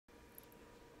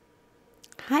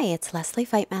Hi, it's Lesley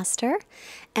Fightmaster,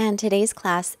 and today's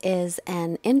class is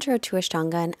an intro to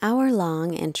Ashtanga, an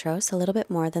hour-long intro, so a little bit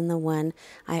more than the one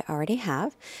I already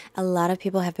have. A lot of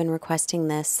people have been requesting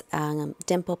this.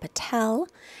 Dimple Patel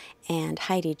and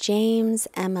Heidi James,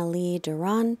 Emily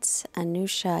Durrant,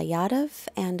 Anusha Yadav,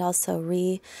 and also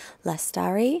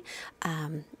Lestaree.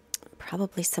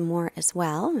 Probably some more as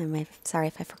well. Sorry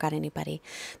if I forgot anybody.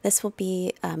 This will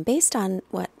be based on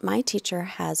what my teacher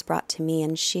has brought to me,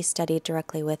 and she studied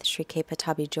directly with Sri K.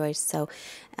 Patabi Joyce. So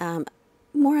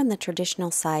more on the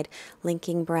traditional side,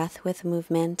 linking breath with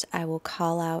movement. I will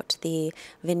call out the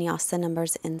vinyasa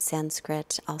numbers in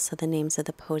Sanskrit, also the names of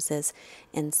the poses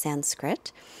in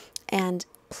Sanskrit. And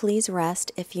please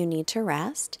rest if you need to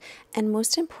rest. And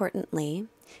most importantly,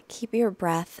 keep your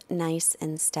breath nice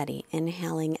and steady,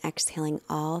 inhaling, exhaling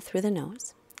all through the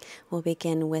nose. We'll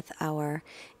begin with our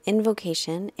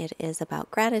invocation. It is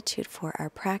about gratitude for our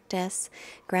practice,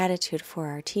 gratitude for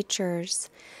our teachers,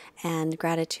 and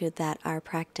gratitude that our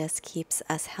practice keeps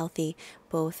us healthy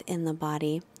both in the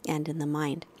body and in the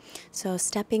mind. So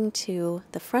stepping to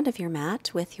the front of your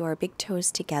mat with your big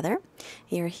toes together,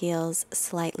 your heels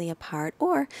slightly apart,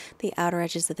 or the outer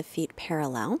edges of the feet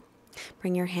parallel.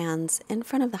 Bring your hands in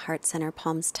front of the heart center,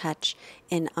 palms touch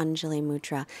in Anjali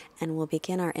Mudra, and we'll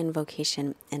begin our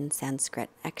invocation in Sanskrit.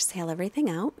 Exhale everything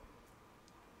out.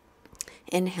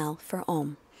 Inhale for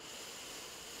Om.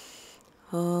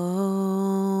 Om.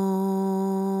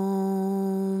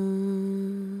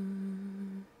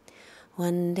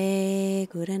 Vande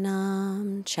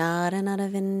Gurunam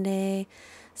Charanaravinde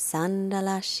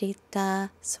Sandarshita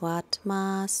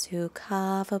Svatma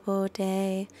Sukava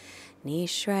Bodhe Nih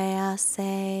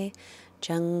Sreyase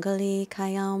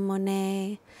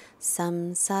Jangalikayamane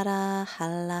Samsara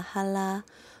Halahala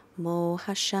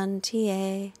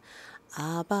Mohashantyai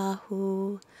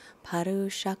Abahu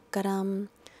Purushakaram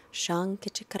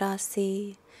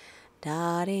Shankhacakrsi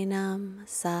Dharinam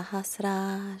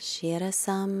Sahasra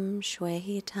Sirasam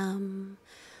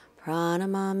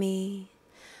Pranamami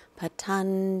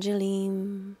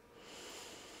Patanjalim.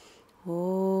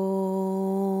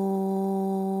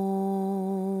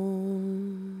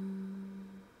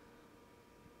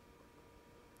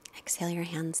 Exhale your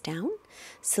hands down.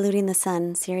 Saluting the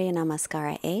sun, Surya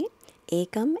Namaskara A.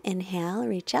 Ekam, inhale,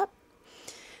 reach up.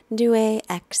 Due,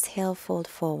 exhale, fold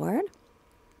forward.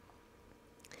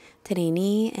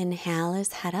 Trini, inhale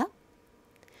is head up.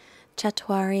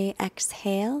 Chatwari,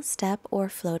 exhale, step or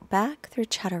float back through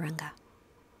Chaturanga.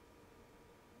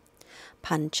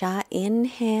 Pancha,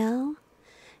 inhale,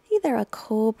 either a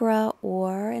cobra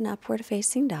or an upward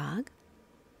facing dog.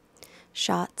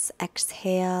 Shots,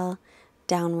 exhale,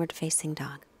 downward facing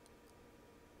dog.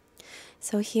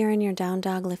 So here in your down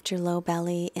dog, lift your low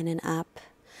belly in and up.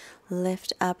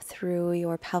 Lift up through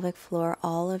your pelvic floor,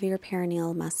 all of your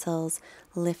perineal muscles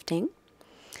lifting.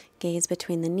 Gaze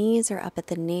between the knees or up at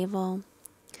the navel.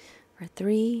 For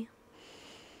 3.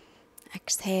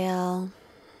 Exhale.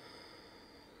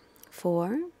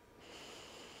 4.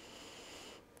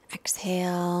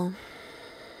 Exhale.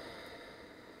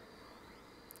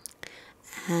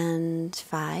 And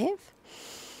 5.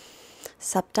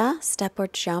 Sapta, step or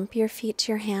jump your feet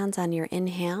to your hands on your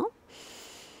inhale.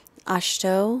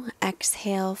 Ashto,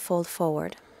 exhale, fold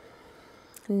forward.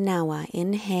 Nawa,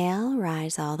 inhale,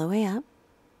 rise all the way up.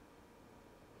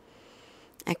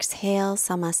 Exhale,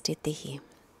 samastitihi.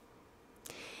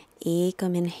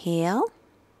 Ekam, inhale.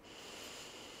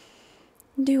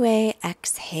 Due,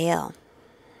 exhale.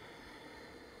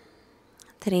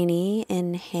 Trini,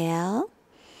 inhale.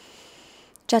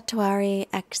 Chatwari,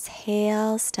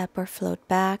 exhale, step or float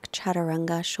back.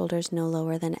 Chaturanga, shoulders no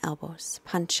lower than elbows.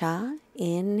 Pancha,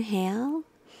 inhale.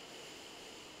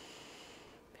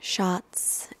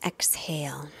 Shots,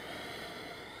 exhale.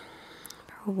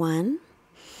 For 1.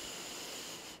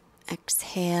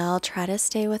 Exhale, try to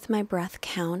stay with my breath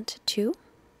count. 2.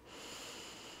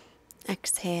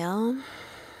 Exhale.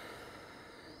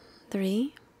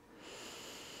 3.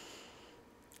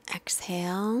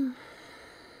 Exhale.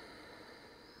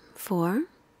 4.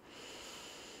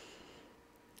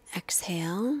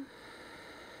 Exhale.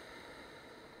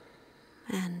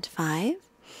 And 5.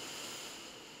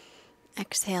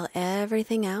 Exhale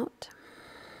everything out.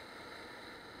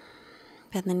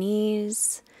 Bend the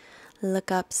knees.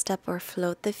 Look up, step or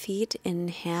float the feet.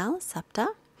 Inhale,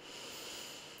 Sapta.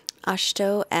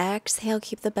 Ashto, exhale,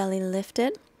 keep the belly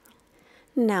lifted.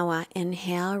 Nawa,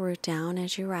 inhale, root down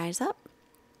as you rise up.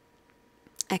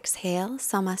 Exhale,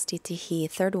 samastitihi.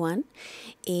 3rd one.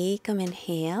 Ekam,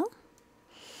 inhale.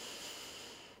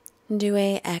 Due,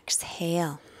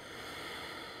 exhale.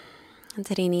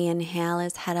 Tarini, inhale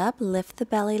is head up, lift the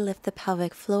belly, lift the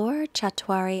pelvic floor.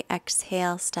 Chatwari,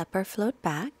 exhale, step or float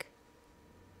back.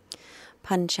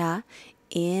 Pancha,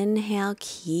 inhale,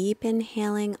 keep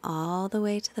inhaling all the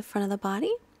way to the front of the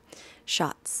body.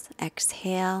 Shots,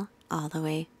 exhale, all the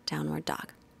way, downward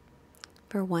dog.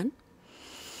 For 1.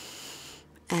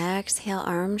 Exhale,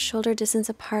 arms shoulder distance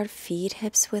apart, feet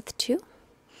hips width 2.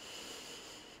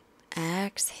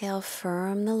 Exhale,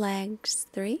 firm the legs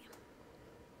 3.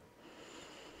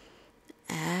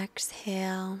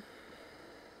 Exhale,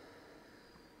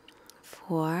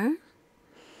 4.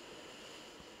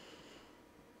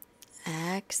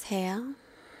 Exhale,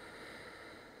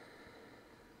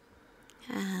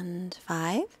 and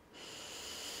 5.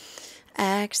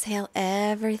 Exhale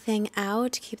everything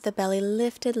out. Keep the belly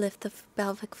lifted. Lift the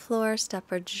pelvic floor.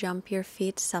 Step or jump your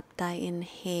feet. Sapta,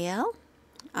 inhale.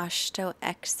 Ashto,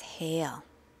 exhale.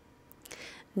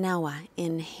 Nawa,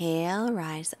 inhale,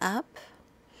 rise up.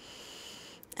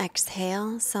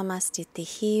 Exhale,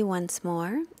 samastitihi once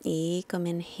more. Ekam,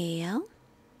 inhale.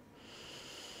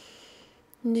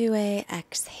 Due,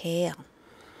 exhale.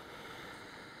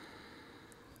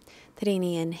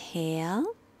 Trini, inhale.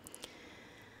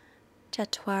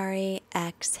 Chatwari,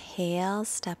 exhale,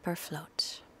 step or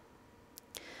float.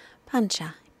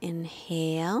 Pancha,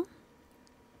 inhale.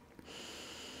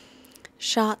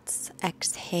 Shots,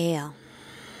 exhale.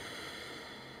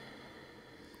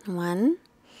 1.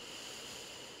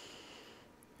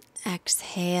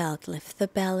 Exhale, lift the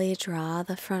belly, draw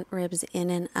the front ribs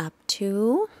in and up.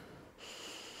 2.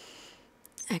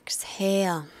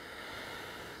 Exhale.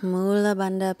 Mula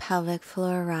Bandha, pelvic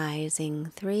floor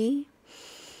rising. 3.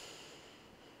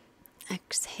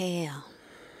 Exhale.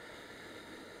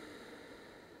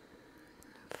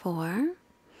 4.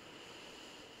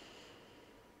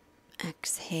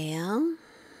 Exhale.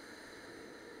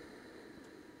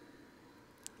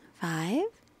 5.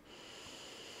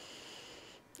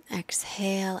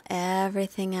 Exhale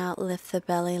everything out. Lift the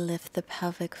belly, lift the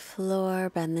pelvic floor,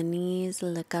 bend the knees,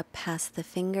 look up past the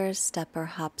fingers, step or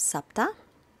hop sapta.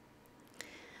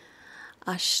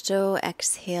 Ashto,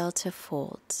 exhale to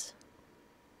fold.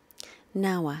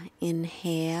 Nawa,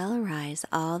 inhale, rise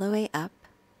all the way up.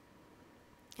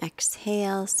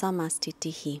 Exhale,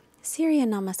 samastitihi. Surya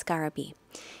Namaskara B.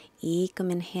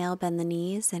 Ekam, inhale, bend the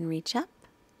knees and reach up.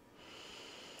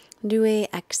 Due,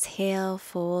 exhale,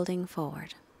 folding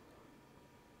forward.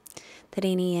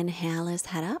 Tarini, inhale is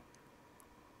head up.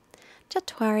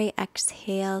 Chatwari,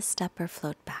 exhale, step or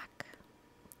float back.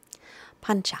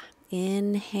 Pancha,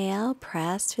 inhale,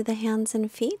 press through the hands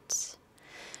and feet.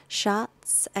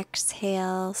 Shots,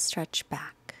 exhale, stretch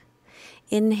back.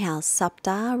 Inhale,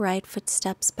 sapta, right foot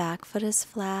steps back, foot is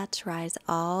flat, rise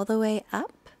all the way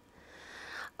up.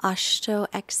 Ashto,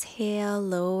 exhale,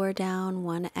 lower down,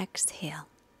 1 exhale.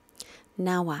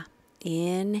 Nawa,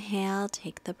 inhale,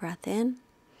 take the breath in.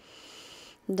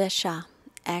 Dasha,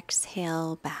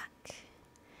 exhale, back.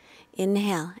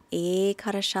 Inhale,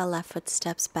 Ekadasha, left foot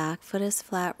steps back, foot is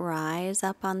flat, rise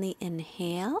up on the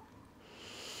inhale.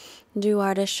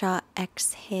 Dvardasha,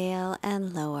 exhale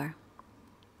and lower.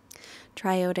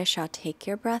 Triyodasha, take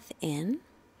your breath in.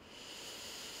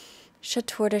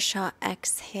 Chaturdasha,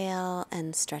 exhale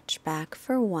and stretch back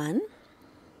for 1.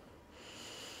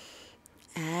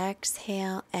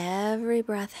 Exhale, every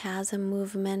breath has a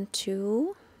movement.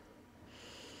 2.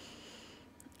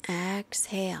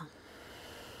 Exhale.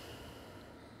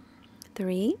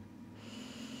 3.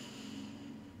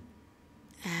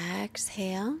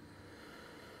 Exhale.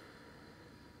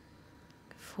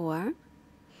 4.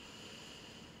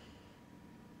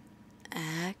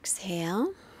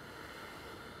 Exhale.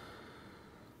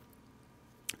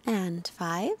 And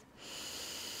 5.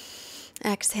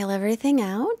 Exhale everything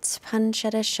out.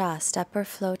 Panchadasha, step or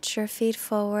float your feet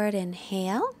forward.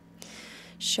 Inhale.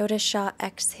 Shodasha,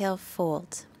 exhale,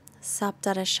 fold.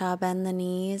 Saptadasha, bend the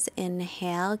knees.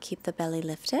 Inhale, keep the belly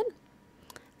lifted.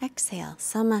 Exhale,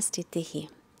 samastitihi.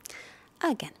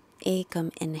 Again,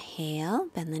 ekam, inhale,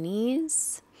 bend the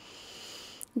knees.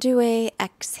 Due,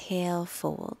 exhale,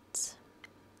 fold.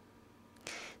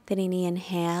 Trini,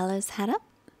 inhale is head up.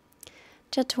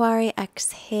 Chatwari,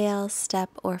 exhale, step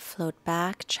or float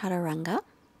back, chaturanga.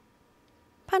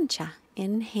 Pancha,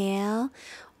 inhale,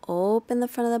 open the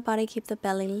front of the body, keep the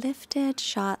belly lifted.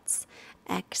 Shots,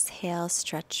 exhale,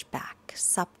 stretch back.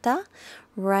 Sapta,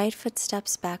 right foot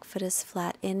steps back, foot is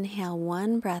flat. Inhale,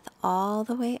 1 breath all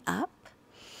the way up.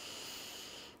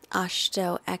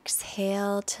 Ashto,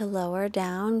 exhale to lower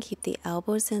down. Keep the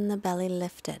elbows in, the belly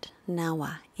lifted.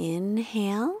 Nawa,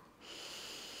 inhale.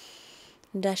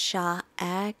 Dasha,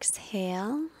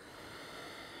 exhale.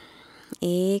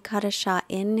 Ekadasha,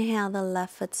 inhale the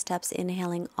left foot steps,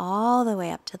 inhaling all the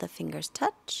way up to the fingers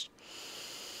touch.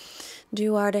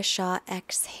 Dvardasha,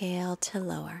 exhale to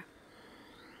lower.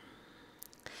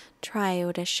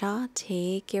 Triodasha,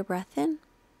 take your breath in.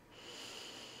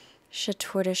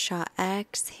 Chaturasha,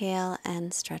 exhale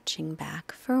and stretching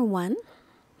back for 1.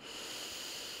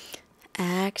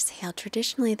 Exhale.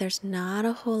 Traditionally, there's not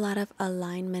a whole lot of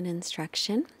alignment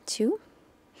instruction. 2.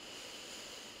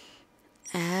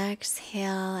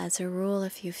 Exhale. As a rule,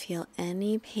 if you feel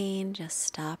any pain, just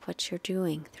stop what you're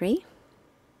doing. 3.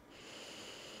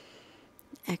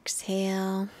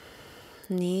 Exhale.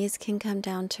 Knees can come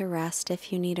down to rest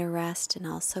if you need a rest, and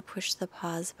also push the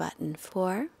pause button.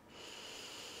 4.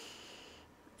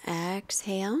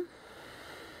 Exhale.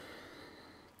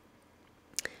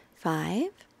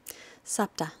 5.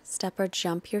 Sapta, step or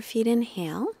jump your feet,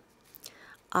 inhale.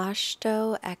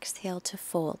 Ashto, exhale to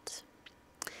fold.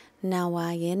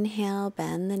 Nawa, inhale,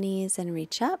 bend the knees and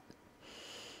reach up.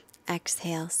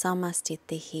 Exhale,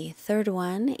 samastitihi. Third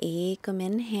one, ekam,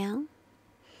 inhale.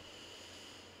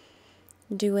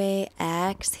 Due,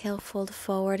 exhale, fold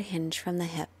forward, hinge from the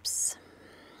hips.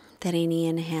 Tarini,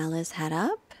 inhale is head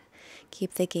up.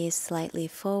 Keep the gaze slightly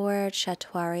forward.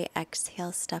 Chatwari,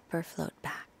 exhale, step or float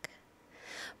back.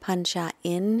 Pancha,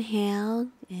 inhale,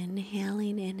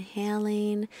 inhaling,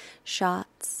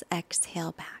 shots,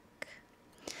 exhale back.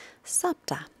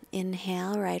 Sapta,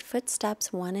 inhale, right foot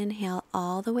steps, 1 inhale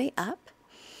all the way up.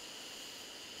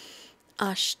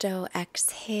 Ashto,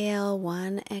 exhale,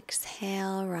 1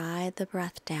 exhale, ride the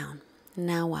breath down.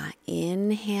 Nawa,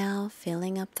 inhale,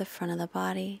 filling up the front of the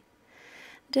body.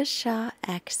 Dasha,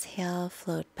 exhale,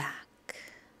 float back.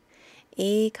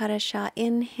 Ekadasha,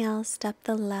 inhale, step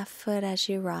the left foot as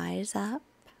you rise up.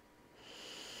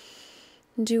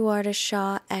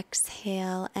 Dvardasha,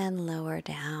 exhale and lower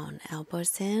down.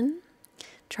 Elbows in.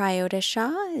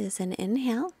 Triodasha is an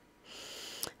inhale.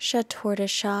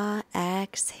 Chaturasha,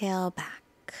 exhale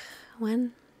back.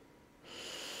 1.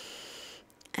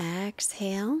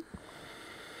 Exhale.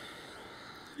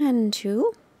 And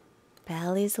 2.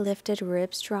 Belly's lifted,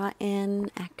 ribs draw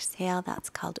in. Exhale, that's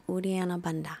called Uddiyana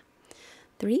Bandha.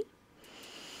 3.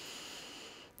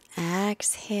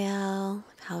 Exhale,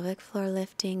 pelvic floor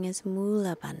lifting is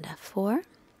Mula Bandha. 4.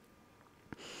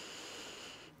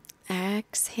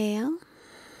 Exhale.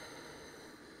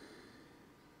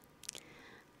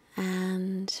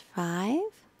 And 5.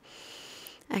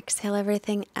 Exhale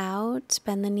everything out,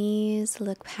 bend the knees,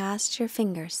 look past your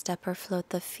fingers, step or float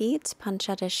the feet.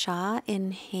 Panchadasha,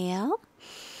 inhale.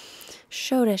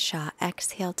 Shodasha,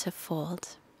 exhale to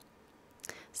fold.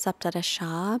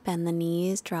 Saptadasha, bend the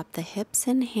knees, drop the hips,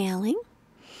 inhaling.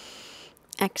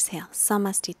 Exhale,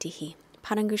 samastitihi.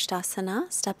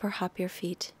 Padangusthasana, step or hop your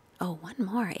feet. Oh, one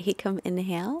more. Ekam,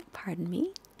 inhale, pardon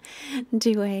me.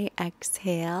 Due,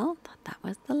 exhale. Thought that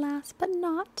was the last, but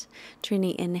not.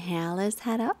 Trini, inhale is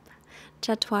head up.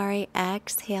 Chatwari,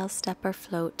 exhale, step or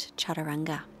float,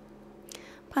 chaturanga.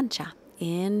 Pancha,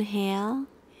 inhale,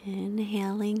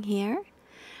 inhaling here.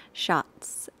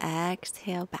 Shots,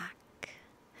 exhale back.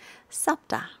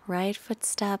 Sapta, right foot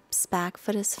steps, back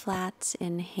foot is flat,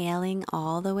 inhaling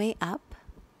all the way up.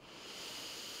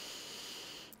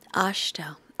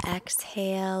 Ashto,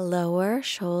 exhale, lower,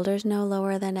 shoulders no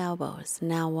lower than elbows.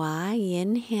 Nawa,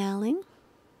 inhaling.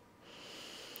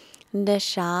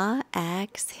 Dasha,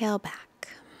 exhale back.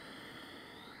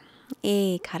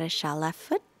 Ekadasha, left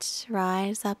foot,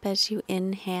 rise up as you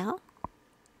inhale.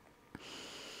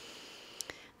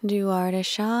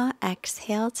 Dvardasha,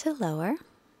 exhale to lower.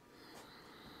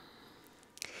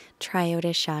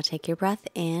 Triodasha, take your breath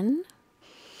in.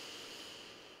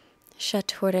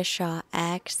 Chaturasha,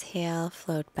 exhale,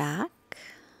 float back.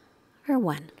 For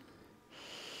 1.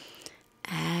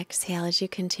 Exhale as you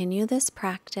continue this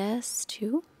practice.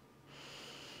 2.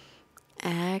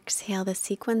 Exhale, the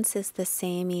sequence is the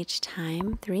same each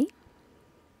time. 3.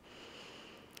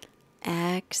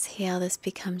 Exhale, this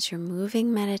becomes your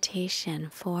moving meditation.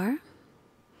 4.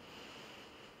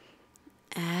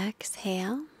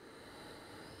 Exhale.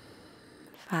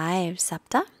 5.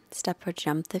 Sapta, step or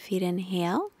jump the feet,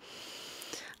 inhale.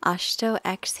 Ashto,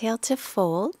 exhale to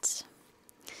fold.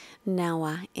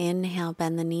 Nawa, inhale,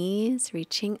 bend the knees,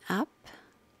 reaching up.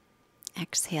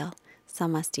 Exhale,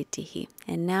 samastitihi.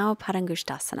 And now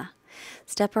Padangusthasana.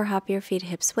 Step or hop your feet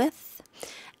hips width.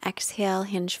 Exhale,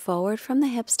 hinge forward from the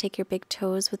hips. Take your big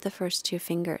toes with the first 2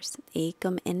 fingers.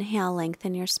 Ekam, inhale,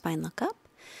 lengthen your spine, look up.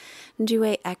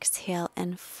 Due, exhale,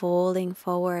 and folding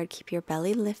forward. Keep your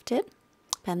belly lifted.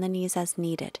 Bend the knees as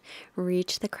needed.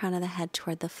 Reach the crown of the head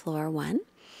toward the floor. 1.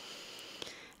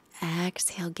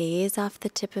 Exhale, gaze off the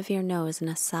tip of your nose.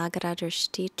 Nasagara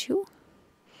drishti. 2.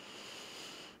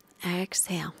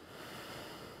 Exhale.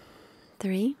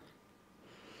 3.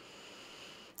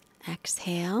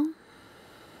 Exhale.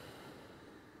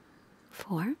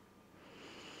 4.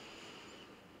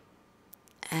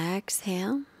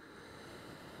 Exhale.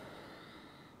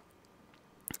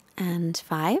 And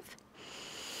 5.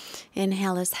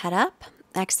 Inhale is head up.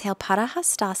 Exhale,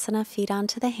 Padahastasana, feet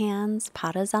onto the hands,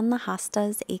 padas on the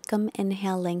hastas. Ekam,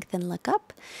 inhale, lengthen, look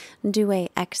up. Due,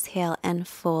 exhale, and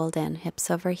fold in. Hips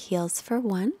over heels for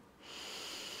 1.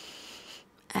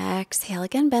 Exhale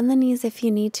again, bend the knees if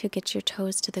you need to. Get your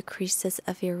toes to the creases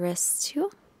of your wrists 2.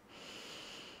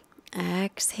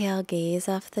 Exhale, gaze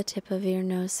off the tip of your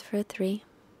nose for 3.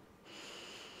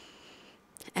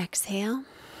 Exhale.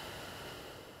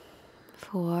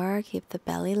 4, keep the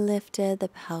belly lifted, the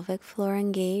pelvic floor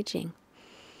engaging.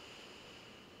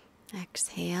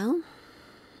 Exhale.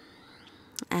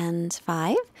 And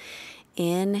 5.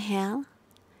 Inhale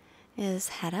is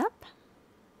head up.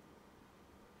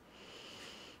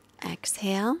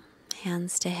 Exhale,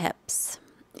 hands to hips.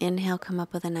 Inhale, come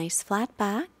up with a nice flat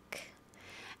back.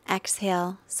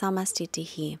 Exhale,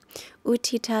 Samastitihi.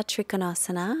 Uttita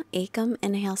Trikonasana. Ekam,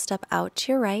 inhale, step out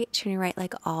to your right. Turn your right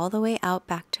leg all the way out,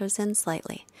 back toes in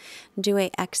slightly. Do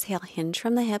a exhale, hinge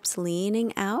from the hips,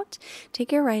 leaning out.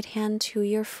 Take your right hand to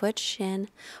your foot shin,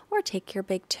 or take your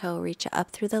big toe. Reach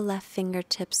up through the left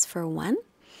fingertips for 1.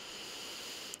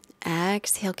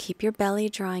 Exhale, keep your belly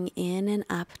drawing in and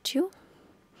up 2.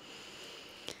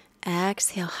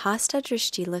 Exhale, Hasta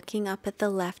Drishti, looking up at the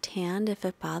left hand. If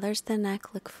it bothers the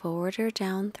neck, look forward or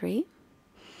down 3.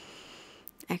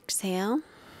 Exhale.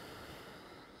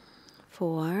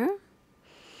 4.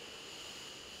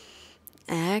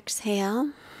 Exhale.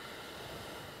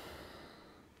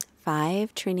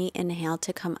 5. Trini, inhale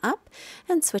to come up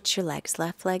and switch your legs.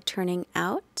 Left leg turning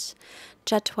out.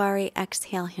 Chatwari,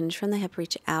 exhale, hinge from the hip,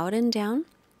 reach out and down.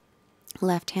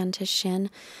 Left hand to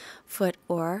shin, foot,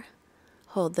 or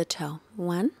hold the toe.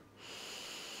 1.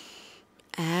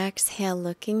 Exhale,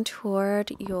 looking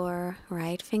toward your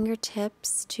right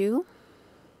fingertips. 2.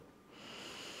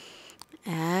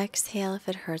 Exhale, if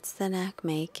it hurts the neck,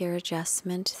 make your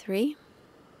adjustment. 3.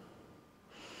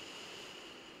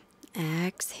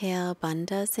 Exhale,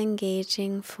 bandhas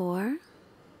engaging. 4.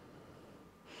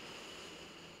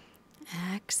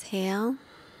 Exhale.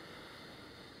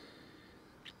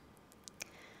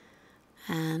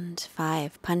 And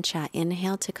 5. Pancha,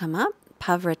 inhale to come up.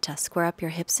 Pavrita, square up your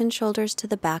hips and shoulders to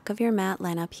the back of your mat.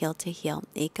 Line up heel to heel.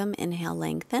 Ekam, inhale,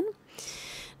 lengthen.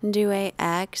 Due,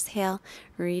 exhale,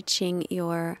 reaching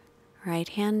your right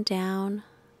hand down.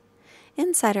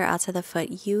 Inside or outside the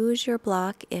foot, use your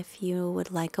block if you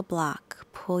would like a block.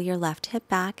 Pull your left hip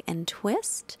back and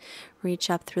twist. Reach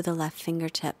up through the left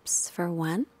fingertips for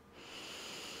 1.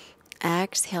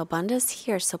 Exhale, bandhas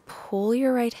here, so pull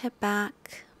your right hip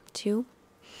back. 2.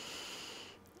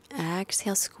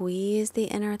 Exhale, squeeze the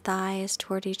inner thighs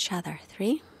toward each other.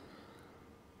 3.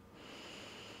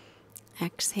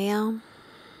 Exhale.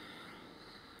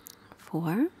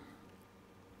 4.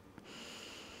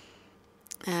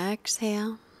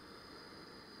 Exhale.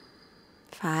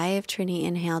 5. Trini,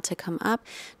 inhale to come up.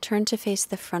 Turn to face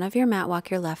the front of your mat. Walk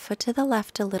your left foot to the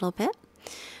left a little bit.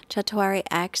 Chatwari,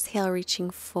 exhale, reaching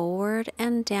forward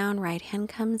and down. Right hand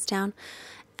comes down.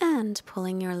 And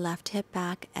pulling your left hip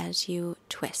back as you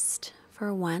twist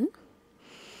for 1.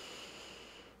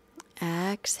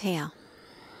 Exhale.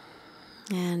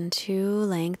 And 2,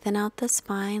 lengthen out the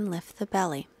spine, lift the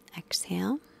belly.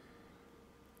 Exhale.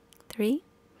 3.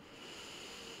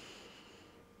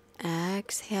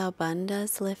 Exhale,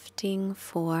 bandhas lifting.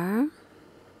 4.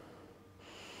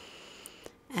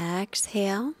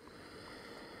 Exhale.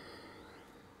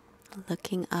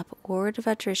 Looking up,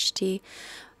 Urdhva Drishti.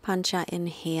 Pancha,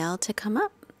 inhale to come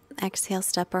up. Exhale,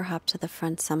 step or hop to the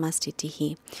front,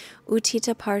 Samastitihi.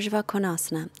 Uttita Parshva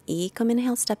Konasana. Ekam,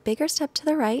 inhale, step bigger, step to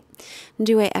the right.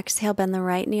 Do a exhale, bend the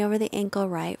right knee over the ankle,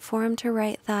 right forearm to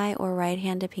right thigh, or right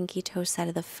hand to pinky toe side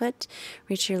of the foot.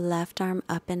 Reach your left arm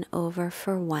up and over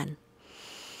for 1.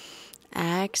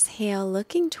 Exhale,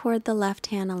 looking toward the left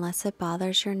hand unless it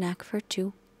bothers your neck for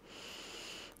 2.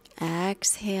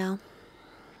 Exhale.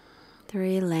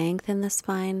 3, lengthen the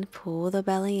spine, pull the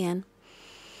belly in.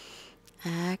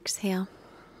 Exhale.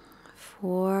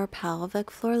 4,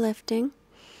 pelvic floor lifting.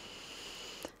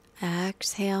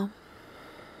 Exhale.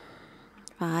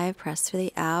 5, press through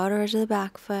the outer edge of the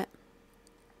back foot.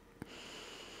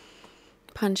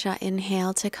 Pancha,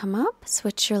 inhale to come up.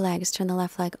 Switch your legs. Turn the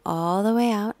left leg all the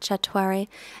way out. Chatwari.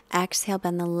 Exhale,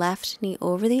 bend the left knee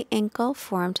over the ankle,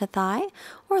 forearm to thigh,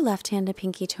 or left hand to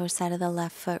pinky toe side of the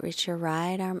left foot. Reach your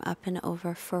right arm up and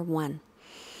over for 1.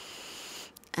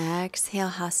 Exhale,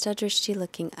 Hasta Drishti,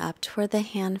 looking up toward the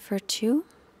hand for 2.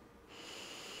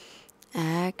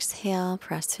 Exhale,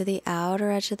 press through the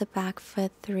outer edge of the back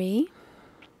foot, 3.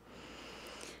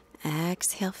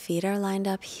 Exhale, feet are lined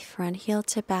up, front heel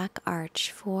to back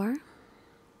arch, 4.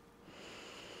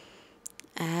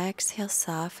 Exhale,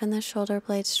 soften the shoulder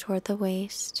blades toward the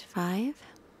waist, 5.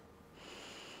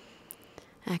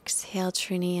 Exhale,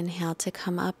 Trini, inhale to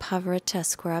come up, Pavarita,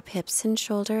 square up hips and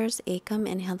shoulders. Ekam,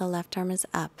 inhale, the left arm is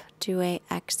up. Due,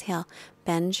 exhale,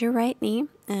 bend your right knee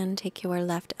and take your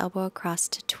left elbow across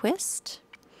to twist.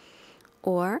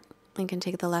 Or you can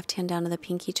take the left hand down to the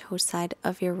pinky toe side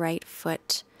of your right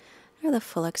foot, or the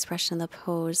full expression of the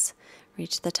pose.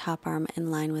 Reach the top arm in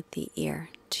line with the ear.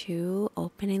 2,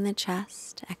 opening the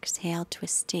chest. Exhale,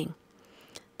 twisting.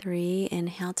 3,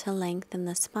 inhale to lengthen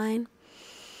the spine.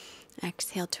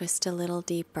 Exhale, twist a little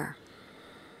deeper.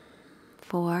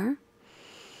 4.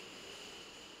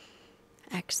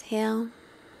 Exhale.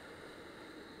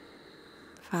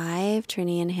 5.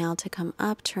 Trini, inhale to come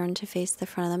up. Turn to face the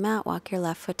front of the mat. Walk your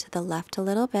left foot to the left a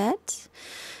little bit.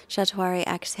 Shatwari,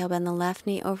 exhale, bend the left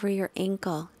knee over your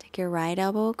ankle. Take your right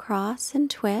elbow across and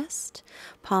twist.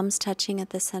 Palms touching at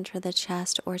the center of the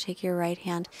chest, or take your right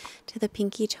hand to the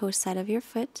pinky toe side of your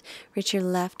foot. Reach your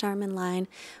left arm in line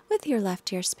with your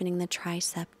left ear, spinning the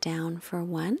tricep down for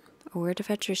 1.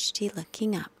 Urdhva Drishti,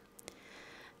 looking up.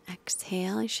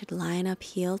 Exhale, you should line up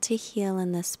heel to heel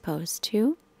in this pose.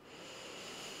 2.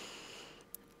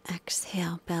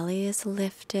 Exhale, belly is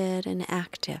lifted and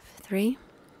active. 3.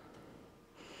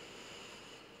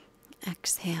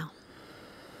 Exhale.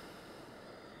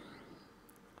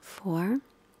 4.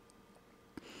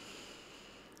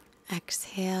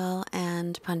 Exhale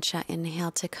and Pancha.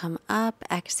 Inhale to come up.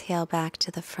 Exhale back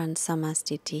to the front,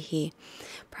 Samastitihi.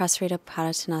 Prasarita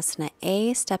Padottanasana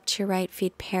A. Step to your right,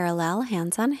 feet parallel,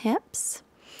 hands on hips.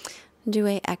 Do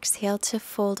a exhale to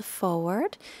fold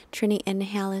forward. Trini,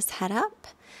 inhale is head up.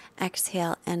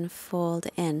 Exhale and fold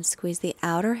in. Squeeze the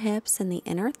outer hips and the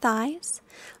inner thighs.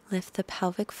 Lift the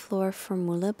pelvic floor for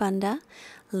Mula Bandha.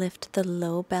 Lift the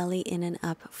low belly in and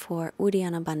up for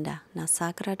Uddiyana Bandha.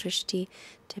 Nasagara Drishti,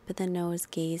 tip of the nose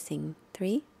gazing.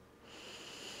 3.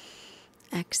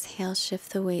 Exhale,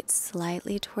 shift the weight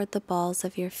slightly toward the balls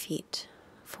of your feet.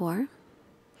 4.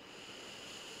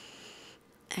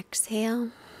 Exhale.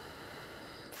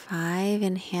 5.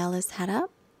 Inhale is head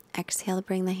up. Exhale,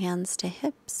 bring the hands to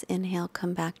hips. Inhale,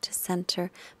 come back to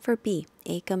center for B.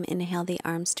 Ekam, inhale the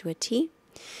arms to a T.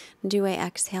 Do a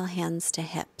exhale, hands to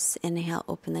hips. Inhale,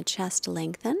 open the chest,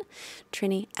 lengthen.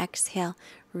 Trini, exhale,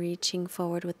 reaching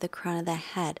forward with the crown of the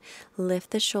head.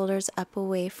 Lift the shoulders up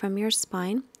away from your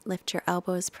spine. Lift your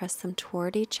elbows, press them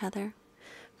toward each other.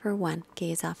 For 1,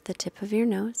 gaze off the tip of your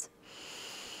nose.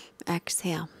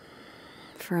 Exhale,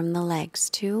 firm the legs.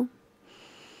 2.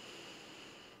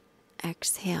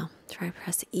 Exhale, try to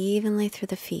press evenly through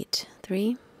the feet.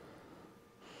 3.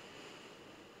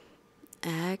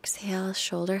 Exhale,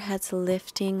 shoulder heads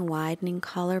lifting, widening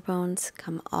collarbones.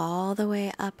 Come all the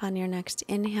way up on your next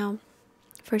inhale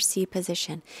for C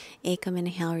position. Ekam,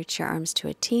 inhale, reach your arms to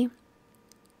a T.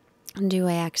 Do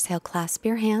a exhale, clasp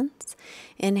your hands.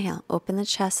 Inhale, open the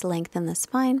chest, lengthen the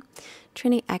spine.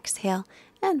 Trini, exhale,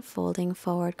 and folding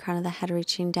forward, crown of the head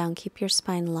reaching down. Keep your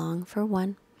spine long for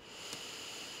 1.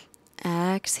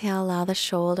 Exhale, allow the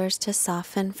shoulders to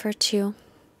soften for 2.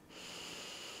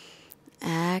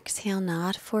 Exhale,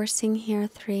 not forcing here.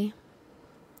 3.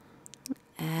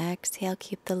 Exhale,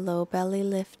 keep the low belly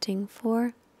lifting.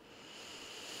 4.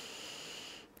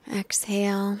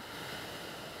 Exhale.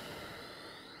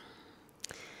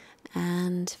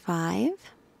 And 5.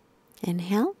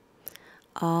 Inhale,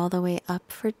 all the way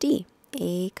up for D.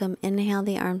 Ekam, inhale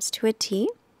the arms to a T.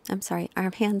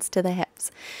 Arm hands to the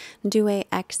hips. Do a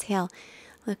exhale,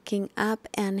 looking up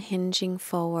and hinging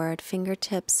forward.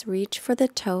 Fingertips reach for the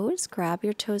toes. Grab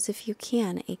your toes if you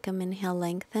can. Ekam, inhale,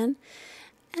 lengthen.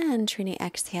 And Trini,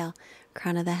 exhale,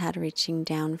 crown of the head reaching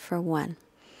down for 1.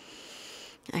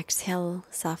 Exhale,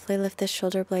 softly lift the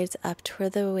shoulder blades up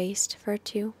toward the waist for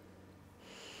 2.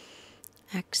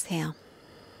 Exhale,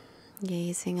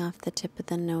 gazing off the tip of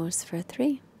the nose for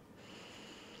 3.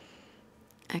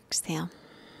 Exhale.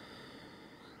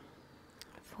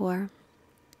 4.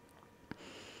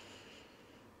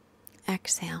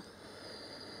 Exhale.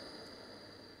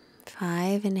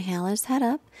 5. Inhale is head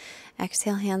up.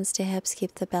 Exhale, hands to hips.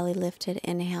 Keep the belly lifted.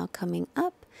 Inhale, coming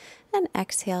up. And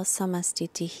exhale,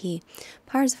 Samastitihi.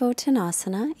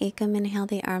 Parsvottanasana. Ekam, inhale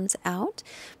the arms out.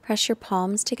 Press your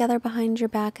palms together behind your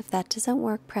back. If that doesn't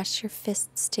work, press your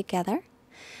fists together.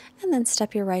 And then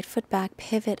step your right foot back.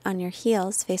 Pivot on your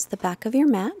heels. Face the back of your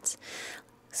mat.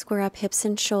 Square up hips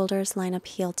and shoulders, line up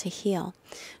heel to heel.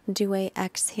 Do a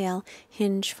exhale,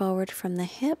 hinge forward from the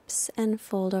hips and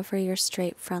fold over your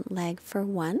straight front leg for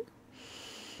 1.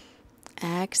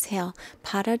 Exhale,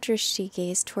 Pada Drishti,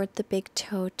 gaze toward the big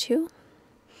toe 2.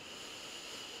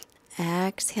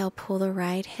 Exhale, pull the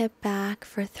right hip back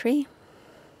for 3.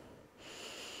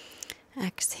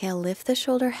 Exhale, lift the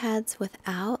shoulder heads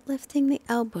without lifting the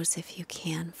elbows if you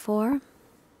can. 4.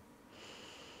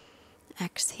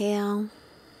 Exhale.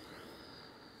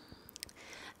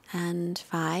 And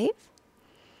 5.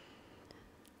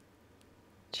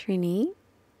 Trini.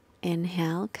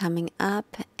 Inhale, coming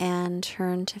up and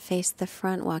turn to face the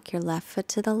front. Walk your left foot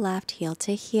to the left, heel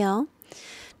to heel.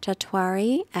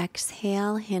 Chatwari,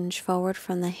 exhale, hinge forward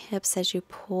from the hips as you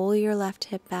pull your left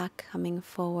hip back, coming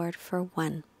forward for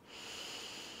 1.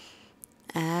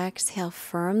 Exhale,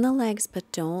 firm the legs, but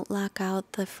don't lock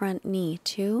out the front knee.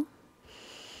 2.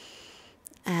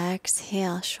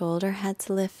 Exhale, shoulder heads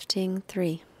lifting.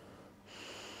 3.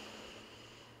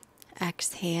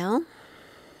 Exhale.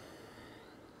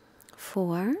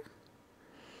 4.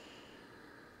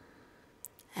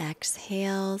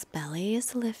 Exhales, belly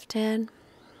is lifted.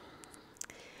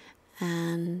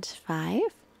 And 5.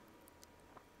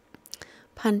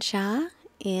 Pancha,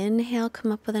 inhale,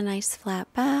 come up with a nice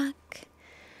flat back.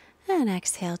 And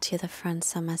exhale to the front,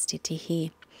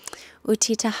 Samastitihi.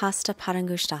 Uttita Hasta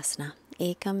Padangusthasana.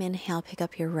 Ekam, inhale, pick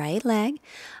up your right leg.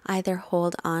 Either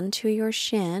hold onto your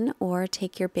shin or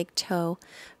take your big toe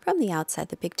from the outside,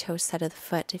 the big toe side of the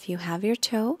foot. If you have your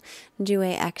toe, do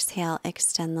a exhale,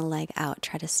 extend the leg out.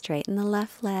 Try to straighten the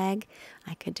left leg.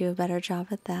 I could do a better job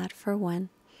at that for 1.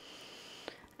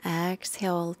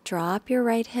 Exhale, drop your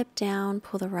right hip down,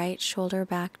 pull the right shoulder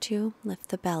back 2, lift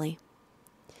the belly.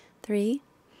 3.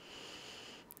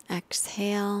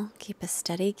 Exhale, keep a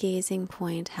steady gazing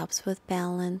point, helps with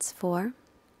balance. 4.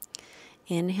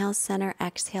 Inhale, center,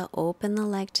 exhale, open the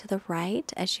leg to the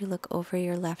right as you look over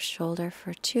your left shoulder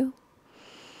for 2.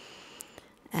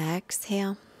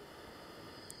 Exhale.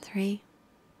 3.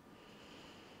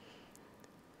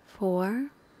 4.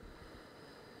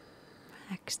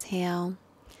 Exhale.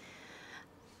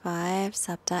 5.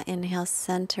 Sapta, inhale,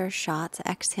 center, shots.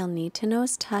 Exhale, knee to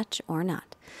nose touch or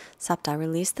not. Sapta,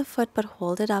 release the foot but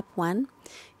hold it up. 1.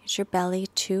 Use your belly.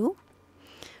 2.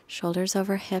 Shoulders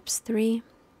over hips. 3.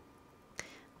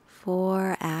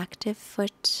 4. Active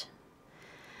foot.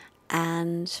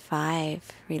 And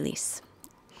 5. Release.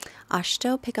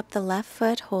 Ashto, pick up the left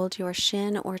foot, hold your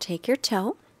shin or take your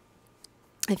toe.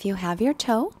 If you have your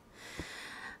toe,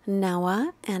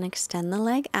 Nawa, and extend the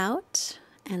leg out.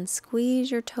 And squeeze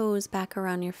your toes back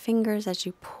around your fingers as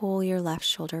you pull your left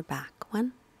shoulder back.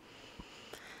 1.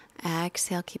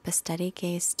 Exhale, keep a steady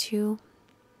gaze. 2.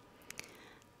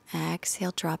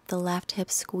 Exhale, drop the left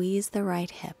hip, squeeze the right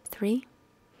hip. 3.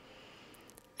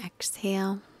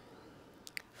 Exhale.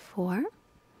 4.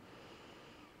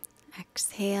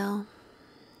 Exhale.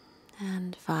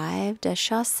 And 5.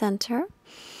 Dasha, center.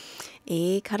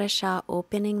 Ekadasha,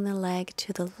 opening the leg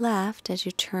to the left as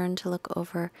you turn to look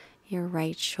over your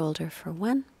right shoulder for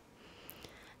 1.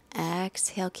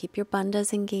 Exhale, keep your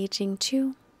bandhas engaging.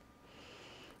 2.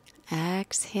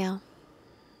 Exhale.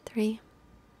 3.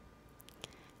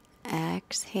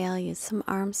 Exhale, use some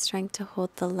arm strength to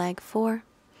hold the leg. 4.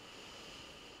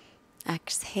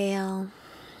 Exhale.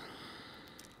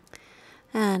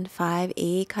 And 5.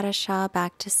 Ekadasha,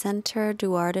 back to center.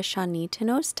 Dwardasha, knee to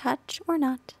nose touch or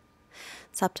not.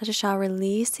 Saptadasha,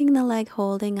 releasing the leg,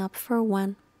 holding up for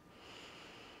 1.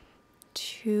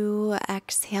 2.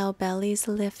 Exhale, belly's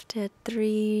lifted.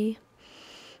 3.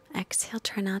 Exhale,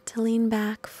 try not to lean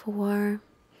back. 4.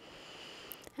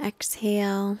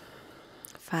 Exhale.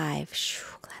 5.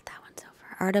 Glad that one's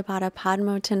over. Ardha Baddha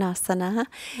Padmottanasana.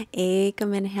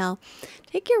 Ekam, inhale.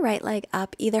 Take your right leg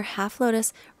up, either half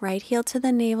lotus, right heel to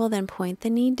the navel, then point the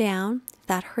knee down. If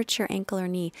that hurts your ankle or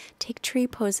knee, take tree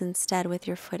pose instead with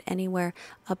your foot anywhere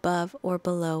above or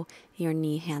below your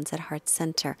knee, hands at heart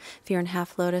center. If you're in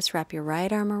half lotus, wrap your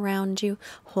right arm around you,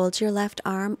 hold your left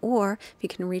arm, or if you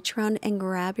can reach around and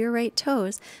grab your right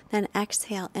toes, then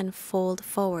exhale and fold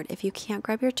forward. If you can't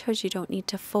grab your toes, you don't need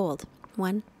to fold.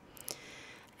 1.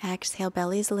 Exhale,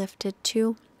 belly's lifted.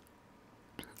 2.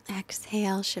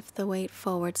 Exhale, shift the weight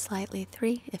forward slightly.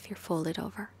 3, if you're folded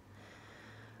over.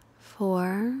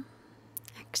 4.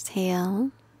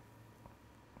 Exhale.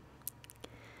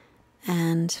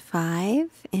 And 5.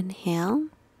 Inhale.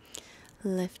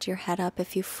 Lift your head up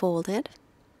if you folded.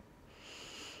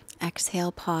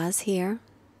 Exhale, pause here.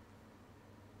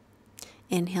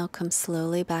 Inhale, come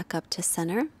slowly back up to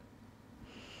center.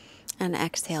 And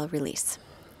exhale, release.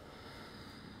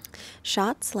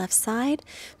 Shots, left side.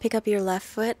 Pick up your left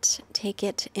foot, take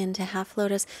it into half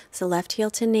lotus. So left heel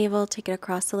to navel, take it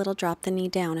across a little, drop the knee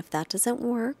down. If that doesn't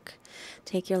work,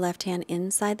 take your left hand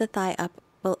inside the thigh, up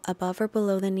above or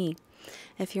below the knee.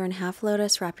 If you're in half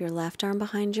lotus, wrap your left arm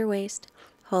behind your waist.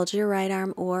 Hold your right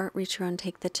arm or reach around,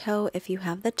 take the toe. If you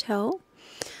have the toe,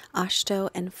 ashto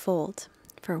and fold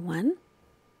for 1.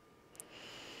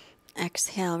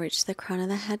 Exhale, reach the crown of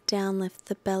the head down, lift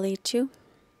the belly 2.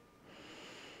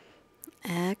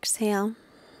 Exhale.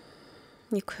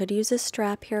 You could use a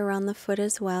strap here around the foot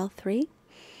as well. 3.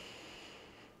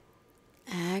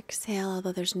 Exhale,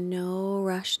 although there's no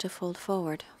rush to fold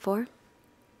forward. 4.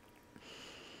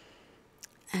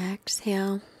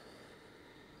 Exhale.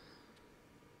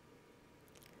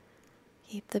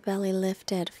 Keep the belly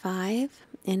lifted. 5.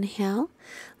 Inhale.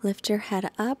 Lift your head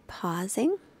up,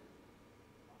 pausing.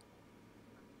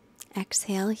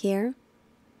 Exhale here.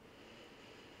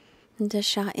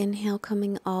 Dasha, inhale,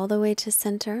 coming all the way to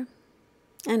center.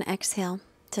 And exhale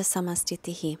to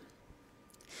Samastitihi.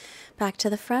 Back to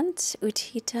the front,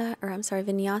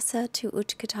 Vinyasa to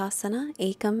Utkatasana.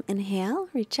 Ekam, inhale,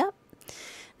 reach up.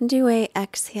 Due,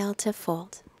 exhale to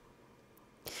fold.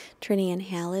 Trini,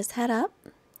 inhale is head up.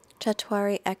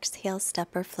 Chatwari, exhale,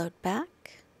 step or float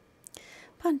back.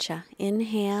 Pancha,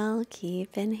 inhale,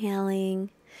 keep inhaling.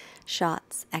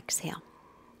 Shots, exhale.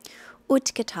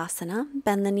 Utkatasana,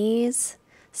 bend the knees.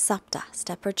 Sapta,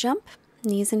 step or jump.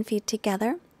 Knees and feet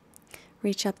together.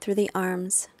 Reach up through the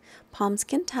arms. Palms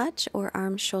can touch or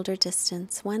arms shoulder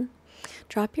distance. 1.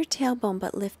 Drop your tailbone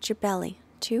but lift your belly.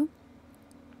 2.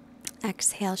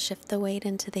 Exhale, shift the weight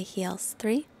into the heels.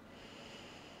 3.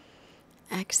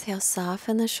 Exhale,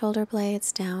 soften the shoulder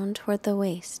blades down toward the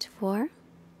waist. 4.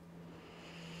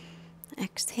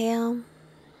 Exhale.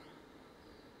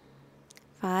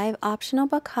 5. Optional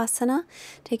Bakasana.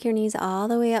 Take your knees all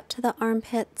the way up to the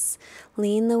armpits.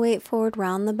 Lean the weight forward,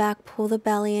 round the back, pull the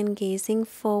belly in, gazing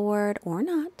forward or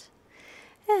not.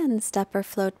 And step or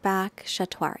float back,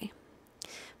 Chatwari.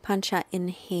 Pancha,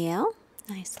 inhale.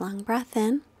 Nice long breath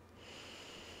in.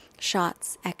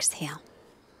 Shots, exhale.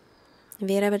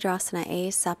 Virabhadrasana, A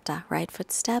Sapta. Right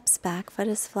foot steps, back foot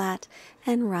is flat,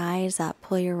 and rise up.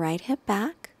 Pull your right hip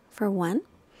back for 1.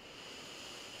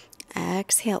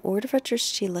 Exhale, Urdhva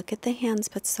Drishti. Look at the hands,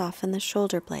 but soften the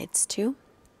shoulder blades. 2.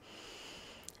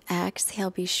 Exhale,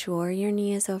 be sure your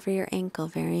knee is over your ankle.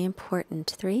 Very important.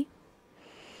 3.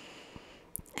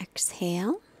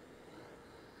 Exhale.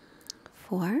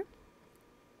 4.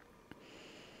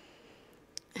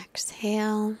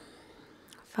 Exhale.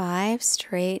 5.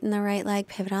 Straighten the right leg,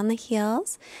 pivot on the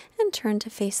heels, and turn to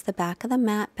face the back of the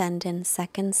mat. Bend in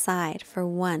second side for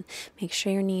 1. Make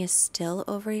sure your knee is still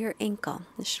over your ankle.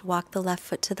 You should walk the left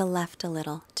foot to the left a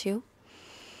little. 2.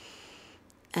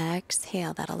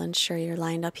 Exhale. That'll ensure you're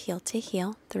lined up heel to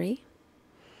heel. 3.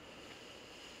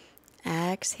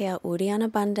 Exhale.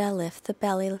 Uddiyana Bandha. Lift the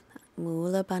belly.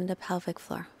 Mula Bandha, pelvic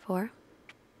floor. 4.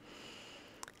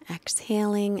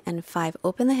 Exhaling, and 5.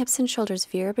 Open the hips and shoulders.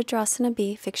 Virabhadrasana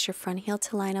B. Fix your front heel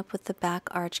to line up with the back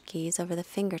arch. Gaze over the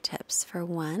fingertips for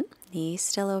 1. Knee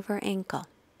still over ankle.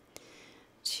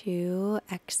 2.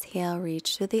 Exhale.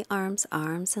 Reach through the arms.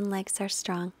 Arms and legs are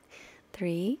strong.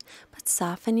 3. But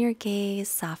soften your gaze.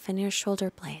 Soften your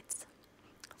shoulder blades.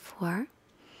 4.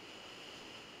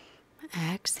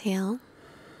 Exhale.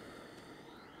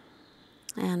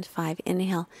 And 5.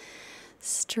 Inhale.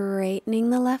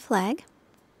 Straightening the left leg.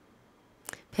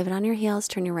 Pivot on your heels,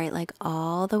 turn your right leg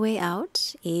all the way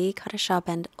out. Ekadasha,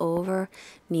 bend over,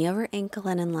 knee over ankle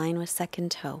and in line with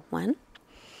second toe. 1.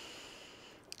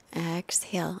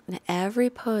 Exhale. In every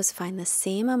pose, find the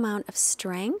same amount of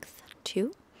strength.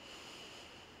 2.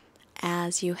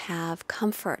 As you have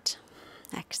comfort.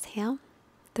 Exhale.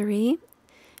 3.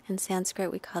 In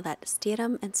Sanskrit, we call that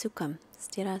stiram and sukham.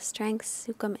 Stira, strength.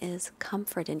 Sukham is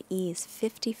comfort and ease.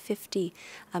 50-50,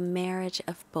 a marriage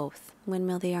of both.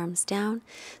 Windmill the arms down.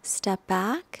 Step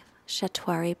back,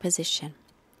 Chatwari position.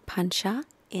 Pancha,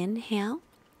 inhale.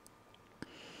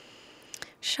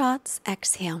 Shots,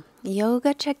 exhale.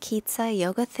 Yoga Chakitsa,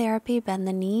 yoga therapy. Bend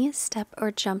the knees, step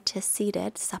or jump to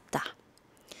seated, Sapta.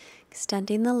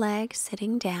 Extending the legs,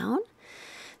 sitting down.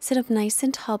 Sit up nice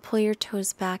and tall. Pull your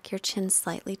toes back, your chin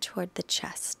slightly toward the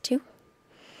chest. 2.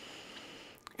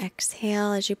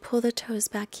 Exhale. As you pull the toes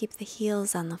back, keep the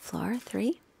heels on the floor.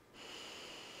 3.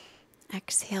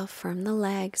 Exhale. Firm the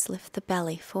legs. Lift the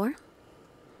belly. 4.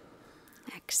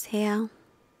 Exhale.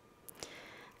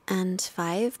 And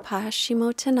 5.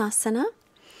 Paschimottanasana.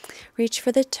 Reach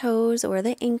for the toes or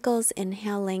the ankles.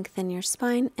 Inhale, lengthen your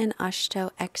spine. And Ashto,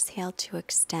 exhale to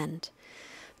extend.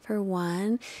 For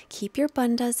 1, keep your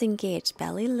bandhas engaged,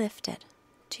 belly lifted.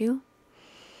 2.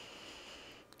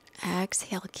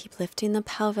 Exhale, keep lifting the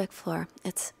pelvic floor.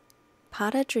 It's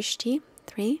Pada Drishti,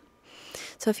 3.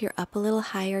 So if you're up a little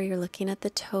higher, you're looking at the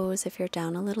toes. If you're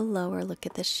down a little lower, look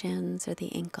at the shins or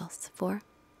the ankles. 4.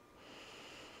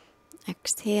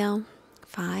 Exhale.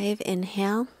 5.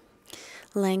 Inhale.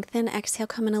 Lengthen. Exhale.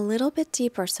 Come in a little bit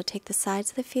deeper. So take the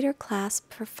sides of the feet or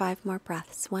clasp for 5 more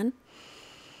breaths. 1.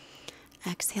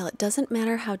 Exhale. It doesn't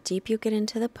matter how deep you get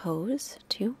into the pose.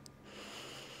 2.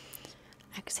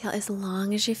 Exhale. As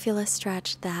long as you feel a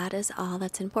stretch, that is all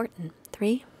that's important.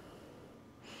 3.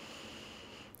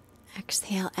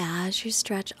 Exhale. As you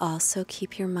stretch, also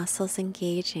keep your muscles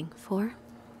engaging. 4.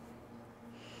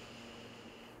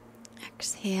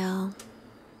 Exhale.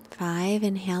 5.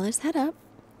 Inhale as head up.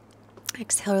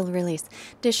 Exhale, release.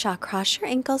 Disha, cross your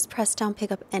ankles, press down,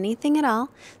 pick up anything at all.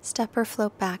 Step or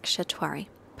float back, Shatwari.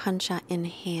 Pancha,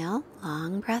 inhale,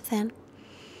 long breath in.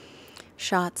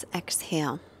 Shots,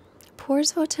 exhale.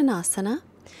 Pursvottanasana.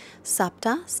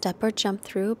 Sapta, step or jump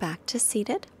through, back to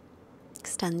seated.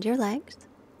 Extend your legs.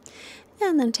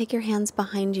 And then take your hands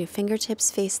behind you. Fingertips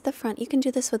face the front. You can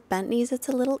do this with bent knees. It's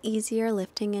a little easier,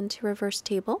 lifting into reverse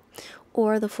table.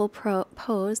 Or the full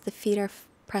pose, the feet are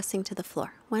pressing to the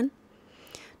floor. 1.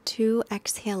 2,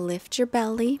 exhale, lift your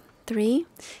belly. 3,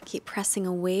 keep pressing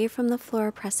away from the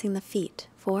floor, pressing the feet.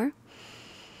 4,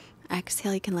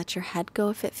 exhale, you can let your head go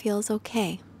if it feels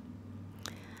okay.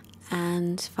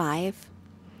 And 5,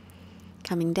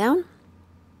 coming down.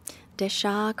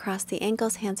 Disha, cross the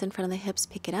ankles, hands in front of the hips,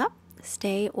 pick it up.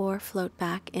 Stay or float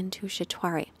back into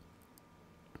Shatwari.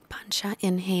 Pancha,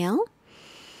 inhale.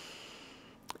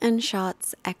 And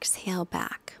shots, exhale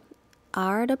back.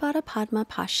 Ardha Baddha Padma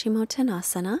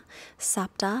Paschimottanasana.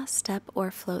 Sapta, step or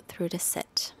float through to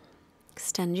sit.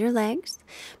 Extend your legs.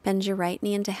 Bend your right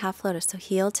knee into half lotus. So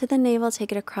heel to the navel,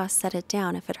 take it across, set it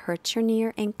down. If it hurts your knee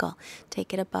or ankle,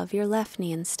 take it above your left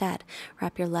knee instead.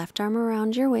 Wrap your left arm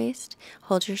around your waist.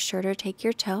 Hold your shirt or take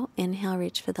your toe. Inhale,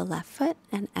 reach for the left foot.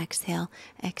 And exhale,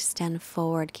 extend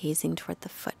forward, gazing toward the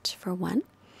foot for 1.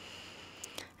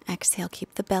 Exhale,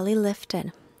 keep the belly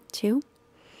lifted. 2.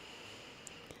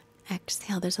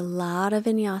 Exhale, there's a lot of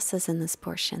vinyasas in this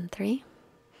portion. 3.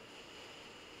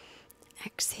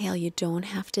 Exhale, you don't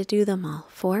have to do them all.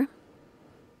 4.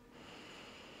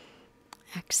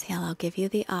 Exhale, I'll give you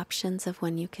the options of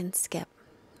when you can skip.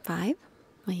 5.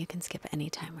 Well, you can skip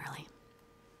anytime, really.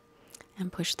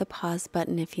 And push the pause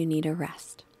button if you need a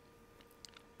rest.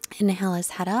 Inhale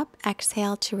as head up.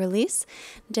 Exhale to release.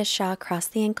 Disha, cross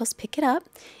the ankles, pick it up.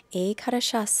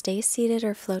 Ekadasha, stay seated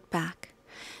or float back.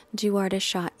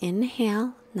 Dvardasha,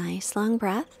 inhale, nice long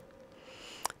breath.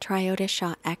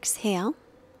 Triyodasha, exhale.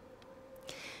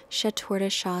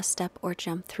 Chaturasha, step or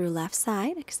jump through left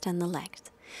side, extend the legs.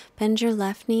 Bend your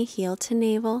left knee, heel to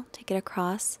navel, take it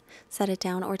across, set it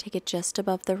down or take it just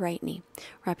above the right knee.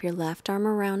 Wrap your left arm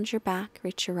around your back,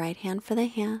 reach your right hand for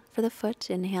the foot,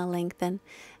 inhale, lengthen,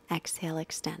 exhale,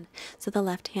 extend. So the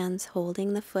left hand's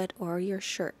holding the foot or your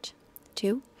shirt.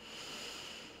 2.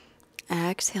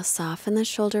 Exhale, soften the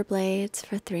shoulder blades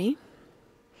for 3.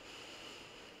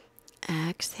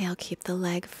 Exhale, keep the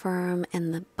leg firm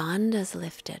and the bandhas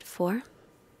lifted. 4.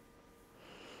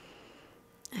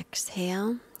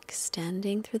 Exhale,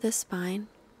 extending through the spine.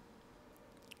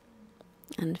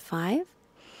 And 5.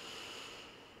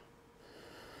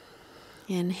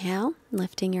 Inhale,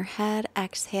 lifting your head.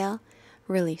 Exhale,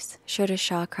 release.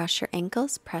 Shodasha, cross your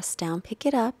ankles, press down, pick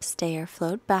it up, stay or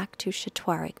float back to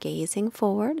Shatwari, gazing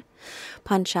forward.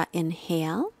 Pancha,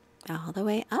 inhale, all the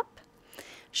way up.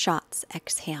 Shots,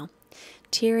 exhale.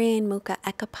 Tiryan Mukha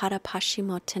Ekapada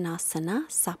Paschimottanasana.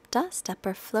 Sapta, step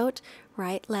or float.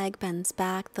 Right leg bends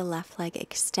back, the left leg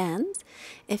extends.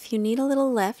 If you need a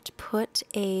little lift, put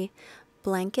a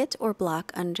blanket or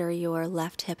block under your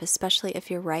left hip, especially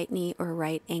if your right knee or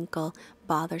right ankle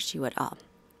bothers you at all.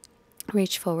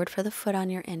 Reach forward for the foot on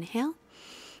your inhale.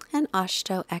 And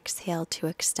Ashto, exhale to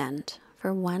extend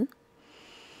for 1.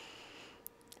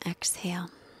 Exhale.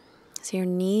 So your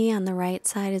knee on the right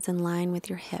side is in line with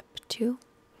your hip. 2.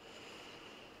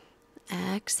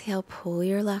 Exhale, pull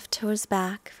your left toes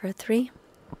back for 3.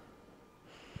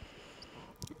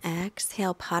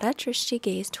 Exhale, Pada Drishti,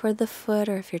 gaze toward the foot,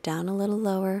 or if you're down a little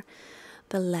lower,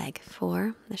 the leg.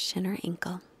 4, the shin or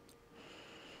ankle.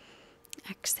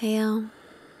 Exhale.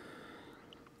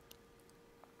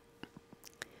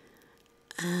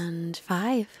 And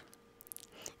 5.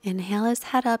 Inhale as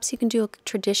head up, so you can do a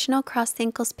traditional cross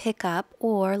ankles pick up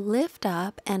or lift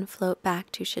up and float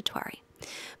back to Shatwari.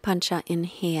 Pancha,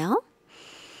 inhale.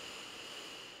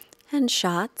 And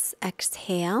shots,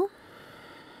 exhale.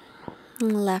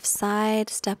 Left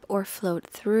side, step or float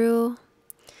through.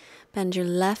 Bend your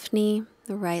left knee.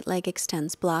 The right leg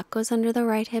extends. Block goes under the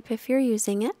right hip if you're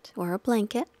using it, or a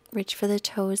blanket. Reach for the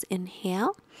toes.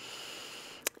 Inhale.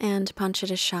 And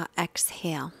Panchadasha.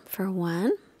 Exhale for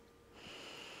 1.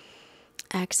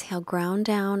 Exhale. Ground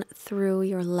down through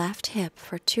your left hip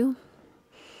for 2.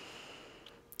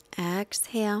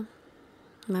 Exhale.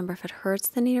 Remember, if it hurts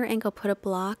the knee or ankle, put a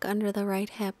block under the right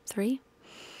hip. 3.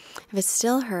 If it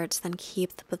still hurts, then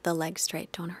keep the leg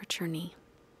straight. Don't hurt your knee.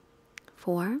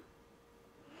 4.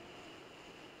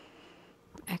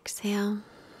 Exhale.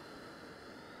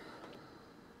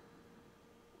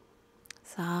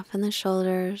 Soften the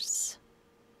shoulders.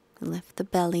 Lift the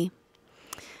belly.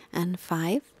 And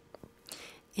 5.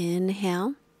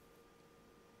 Inhale.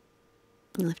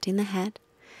 Lifting the head.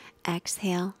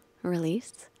 Exhale.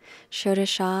 Release.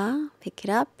 Shodasha. Pick it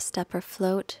up. Step or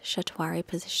float. Shatwari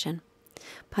position.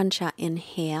 Pancha.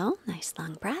 Inhale. Nice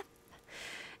long breath.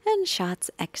 And shots.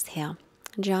 Exhale.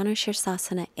 Janu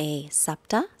Shirsasana A.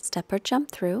 Sapta. Step or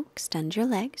jump through. Extend your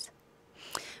legs.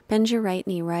 Bend your right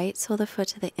knee. Right sole the foot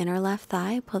to the inner left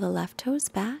thigh. Pull the left toes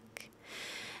back.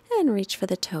 And reach for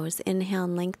the toes. Inhale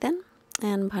and lengthen.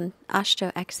 And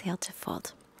Ashto. Exhale to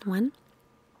fold. 1.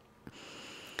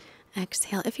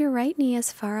 Exhale. If your right knee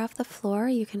is far off the floor,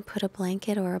 you can put a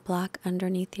blanket or a block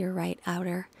underneath your right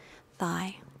outer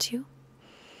thigh. 2.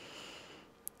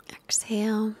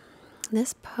 Exhale.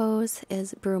 This pose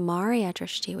is Brahmarya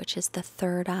Drishti, which is the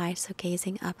third eye, so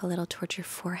gazing up a little towards your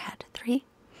forehead. 3.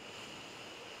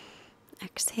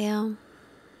 Exhale.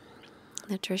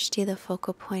 The Drishti, the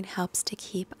focal point, helps to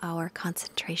keep our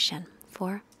concentration.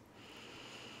 4.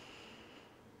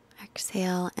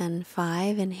 Exhale. And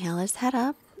 5. Inhale as head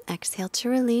up. Exhale to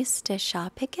release.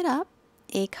 Disha, pick it up.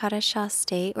 Ekadasha,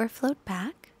 stay or float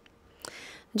back.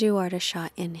 Dvardasha,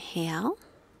 inhale.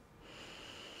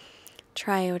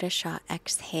 Triyodasha,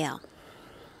 exhale.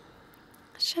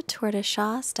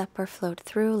 Chaturdasha, step or float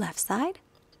through left side.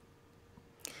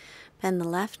 Bend the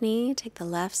left knee. Take the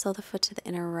left sole of the foot to the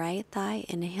inner right thigh.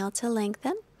 Inhale to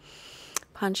lengthen.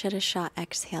 Panchadasha,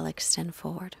 exhale, extend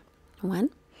forward. 1.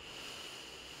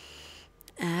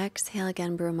 Exhale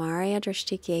again, Brahmarya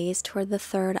Drishti, gaze toward the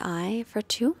third eye for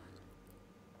 2.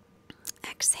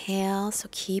 Exhale, so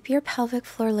keep your pelvic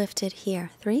floor lifted here.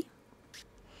 3.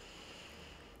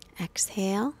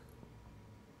 Exhale.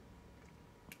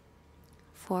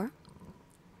 4.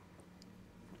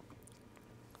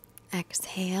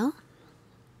 Exhale.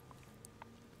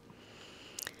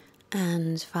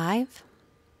 And 5.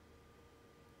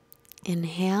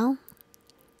 Inhale.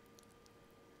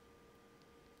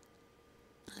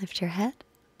 Lift your head.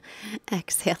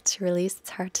 Exhale to release.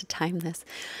 It's hard to time this.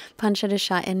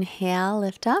 Panchadasha, inhale,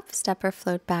 lift up, step or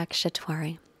float back,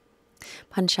 Shatwari.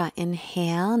 Pancha,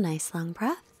 inhale, nice long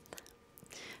breath.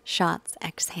 Shots,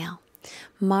 exhale.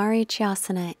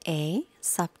 Marichyasana A,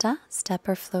 Sapta, step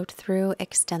or float through,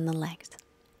 extend the legs.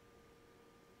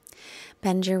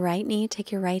 Bend your right knee,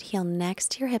 take your right heel next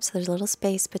to your hip so there's a little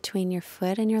space between your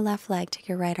foot and your left leg. Take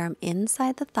your right arm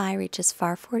inside the thigh, reach as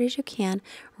far forward as you can,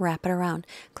 wrap it around.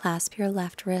 Clasp your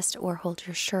left wrist or hold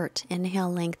your shirt.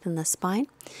 Inhale, lengthen the spine.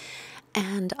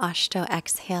 And Ashto,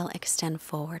 exhale, extend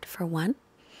forward for 1.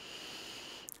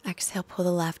 Exhale, pull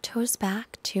the left toes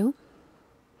back. 2.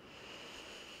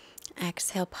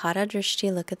 Exhale, Pada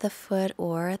Drishti, look at the foot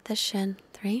or at the shin.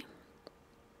 3.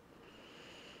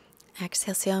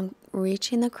 Exhale, see how I'm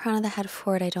reaching the crown of the head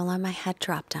forward. I don't let my head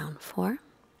drop down. 4.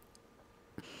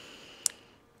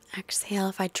 Exhale,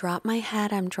 if I drop my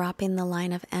head, I'm dropping the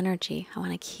line of energy. I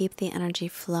want to keep the energy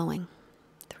flowing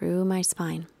through my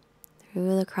spine,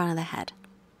 through the crown of the head.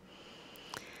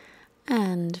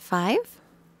 And 5.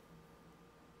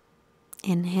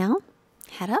 Inhale,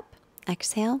 head up.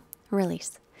 Exhale,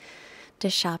 release.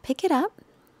 Disha, pick it up.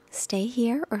 Stay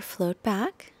here or float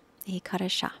back.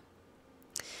 Ekadasha.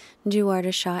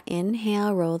 Dvardasha,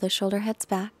 inhale, roll the shoulder heads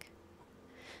back.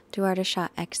 Dvardasha,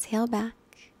 exhale back.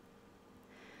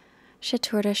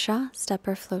 Chaturdasha, step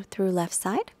or float through left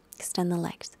side. Extend the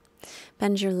legs.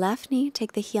 Bend your left knee,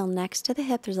 take the heel next to the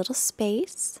hip. There's a little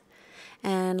space.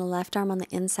 And left arm on the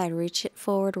inside, reach it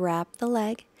forward, wrap the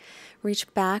leg.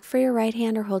 Reach back for your right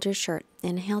hand or hold your shirt.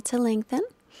 Inhale to lengthen.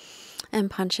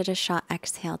 And Panchadasha,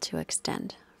 exhale to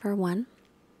extend for 1.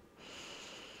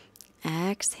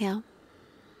 Exhale.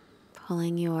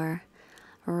 Pulling your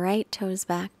right toes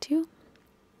back. 2.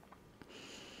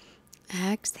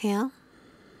 Exhale.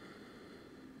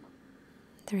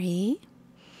 3.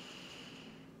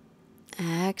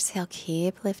 Exhale,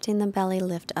 keep lifting the belly,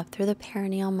 lift up through the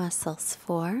perineal muscles.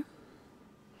 4.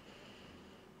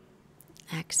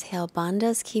 Exhale,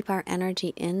 bandhas keep our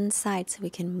energy inside so we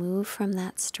can move from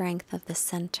that strength of the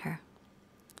center.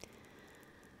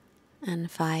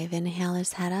 And 5, inhale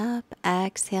as head up.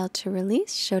 Exhale to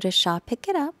release. Shodasha, pick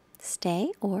it up.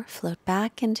 Stay or float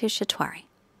back into Chaturanga.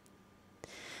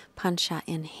 Pancha,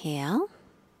 inhale.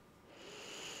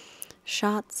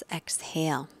 Shots,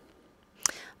 exhale.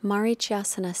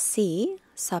 Marichyasana C,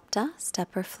 Sapta,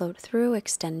 step or float through,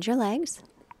 extend your legs.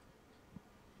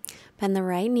 Bend the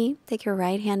right knee, take your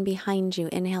right hand behind you.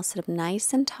 Inhale, sit up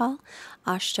nice and tall.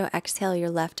 Ashto, exhale, your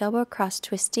left elbow cross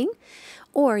twisting,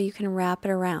 or you can wrap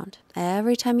it around.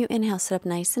 Every time you inhale, sit up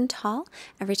nice and tall.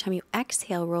 Every time you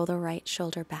exhale, roll the right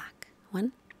shoulder back.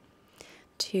 1,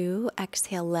 2,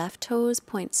 exhale, left toes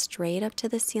point straight up to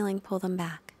the ceiling, pull them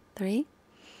back. 3,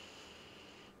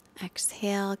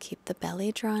 exhale, keep the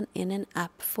belly drawn in and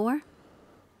up. 4,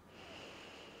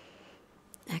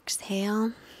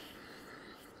 exhale.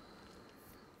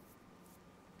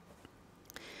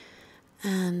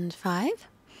 And 5.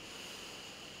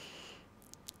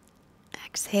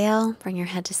 Exhale, bring your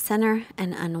head to center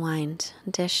and unwind.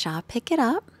 Disha, pick it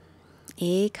up.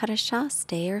 Ekadasha,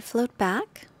 stay or float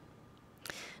back.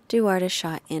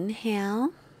 Dwardasha, inhale,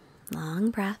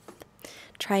 long breath.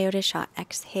 Triyodasha,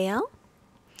 exhale.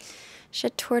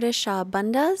 Chaturdasha,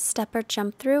 bandhas, step or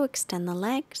jump through, extend the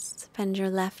legs. Bend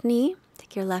your left knee,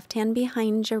 take your left hand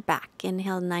behind your back.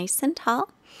 Inhale, nice and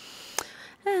tall.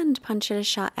 And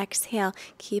Panchadasha, exhale.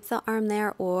 Keep the arm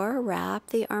there or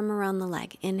wrap the arm around the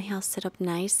leg. Inhale, sit up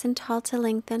nice and tall to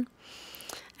lengthen.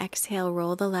 Exhale,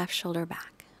 roll the left shoulder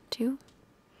back. 2.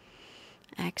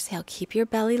 Exhale, keep your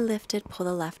belly lifted. Pull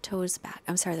the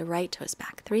right toes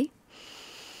back. 3.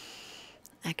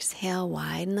 Exhale,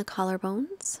 widen the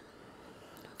collarbones.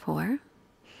 4.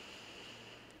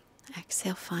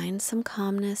 Exhale, find some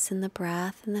calmness in the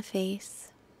breath and the face.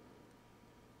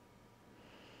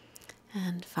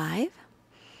 And 5.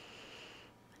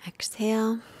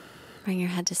 Exhale, bring your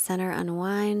head to center,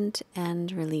 unwind, and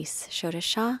release.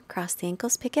 Shodasha, cross the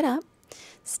ankles, pick it up.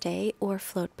 Stay or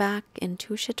float back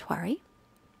into Chaturanga.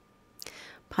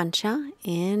 Pancha,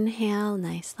 inhale,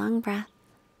 nice long breath.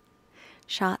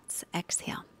 Shots,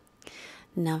 exhale.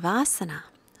 Navasana,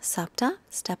 Sapta,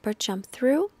 step or jump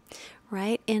through,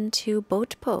 right into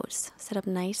boat pose. Sit up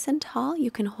nice and tall.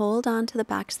 You can hold on to the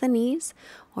backs of the knees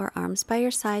or arms by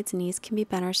your sides. Knees can be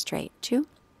bent or straight. 2.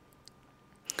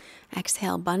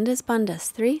 Exhale,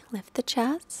 bandhas. 3, lift the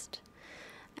chest.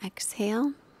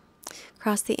 Exhale,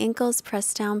 cross the ankles,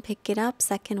 press down, pick it up.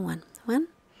 Second one. 1.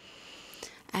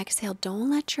 Exhale, don't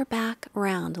let your back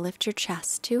round. Lift your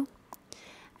chest. 2.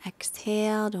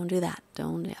 Exhale, don't do that.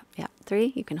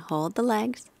 3, you can hold the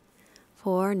legs.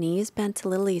 4, knees bent a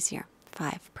little easier.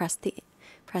 5,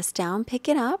 press down, pick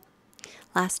it up.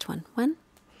 Last one. 1.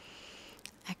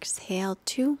 Exhale,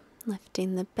 2,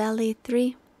 lifting the belly.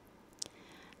 3.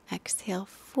 Exhale,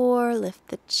 4, lift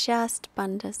the chest,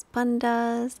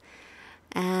 bandhas.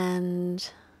 And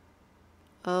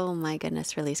oh my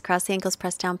goodness, release. Cross the ankles,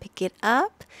 press down, pick it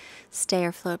up. Stay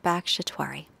or float back,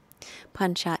 Chaturanga.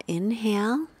 Pancha,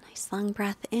 inhale, nice long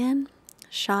breath in.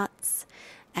 Shots,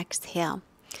 exhale.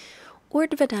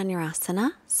 Urdhva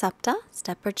Dhanurasana, Sapta,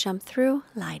 step or jump through,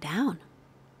 lie down.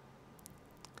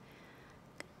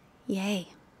 Yay.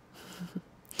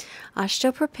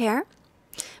 Ashto, prepare.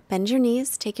 Bend your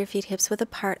knees, take your feet hips width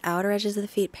apart, outer edges of the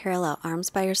feet parallel, arms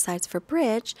by your sides for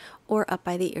bridge or up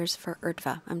by the ears for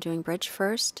Urdhva. I'm doing bridge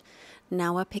first.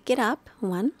 Now pick it up.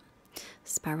 1.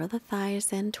 Spiral the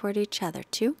thighs in toward each other.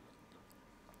 2.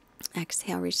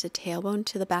 Exhale, reach the tailbone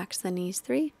to the backs of the knees.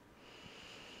 3.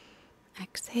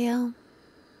 Exhale.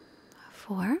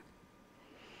 4.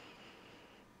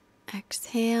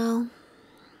 Exhale.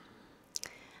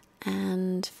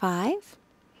 And 5.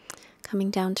 Coming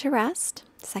down to rest.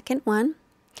 Second one.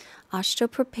 Ashto,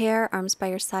 prepare. Arms by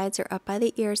your sides or up by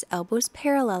the ears. Elbows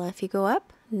parallel if you go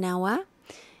up. Nawa.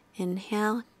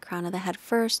 Inhale. Crown of the head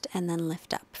first and then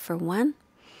lift up for 1.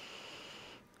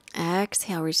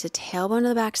 Exhale. Reach the tailbone to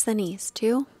the backs of the knees.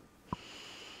 2.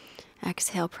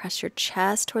 Exhale, press your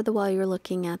chest toward the wall you're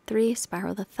looking at. 3,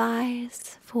 spiral the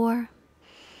thighs. 4,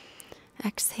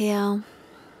 exhale.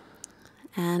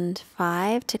 And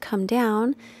 5, to come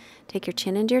down, take your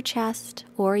chin into your chest,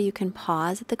 or you can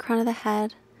pause at the crown of the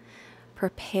head.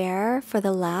 Prepare for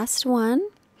the last one.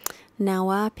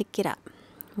 Now pick it up.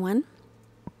 1,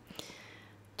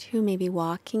 2, maybe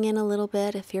walking in a little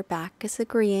bit if your back is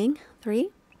agreeing. 3,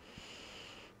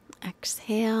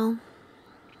 exhale.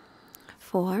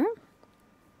 4,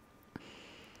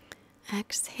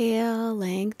 exhale,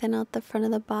 lengthen out the front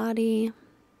of the body.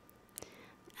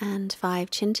 And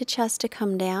 5, chin to chest to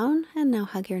come down. And now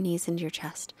hug your knees into your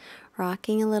chest.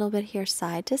 Rocking a little bit here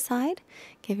side to side.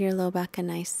 Give your low back a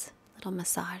nice little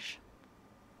massage.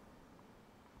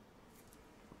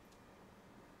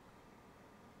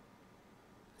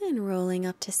 And rolling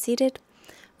up to seated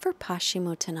for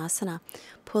Paschimottanasana.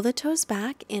 Pull the toes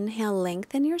back. Inhale,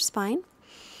 lengthen your spine.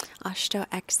 Ashto,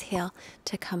 exhale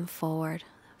to come forward.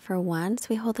 For 1, so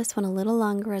we hold this one a little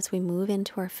longer as we move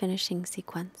into our finishing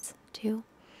sequence. 2.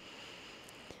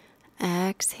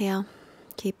 Exhale.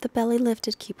 Keep the belly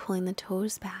lifted. Keep pulling the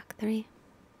toes back. 3.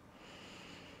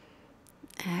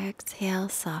 Exhale.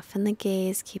 Soften the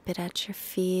gaze. Keep it at your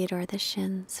feet or the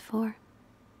shins. 4.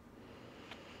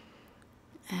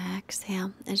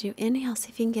 Exhale. As you inhale, see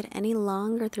if you can get any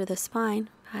longer through the spine.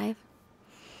 5.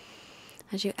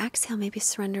 As you exhale, maybe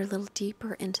surrender a little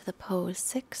deeper into the pose.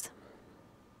 6.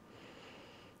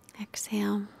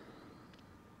 Exhale.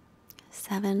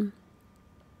 7.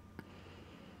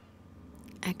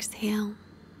 Exhale.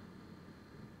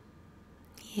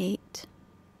 8.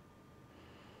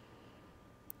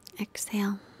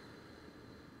 Exhale.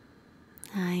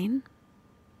 9.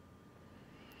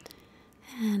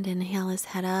 And inhale as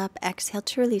head up. Exhale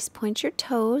to release. Point your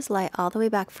toes. Lie all the way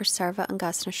back for Sarva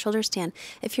Angasana shoulder stand.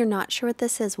 If you're not sure what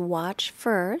this is, watch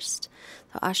first.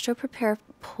 So Ashto, prepare.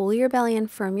 Pull your belly in,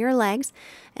 firm your legs.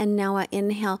 And now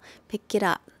inhale, pick it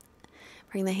up.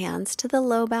 Bring the hands to the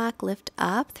low back. Lift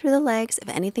up through the legs. If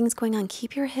anything's going on,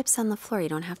 keep your hips on the floor. You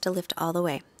don't have to lift all the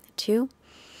way. 2.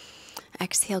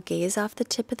 Exhale, gaze off the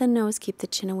tip of the nose. Keep the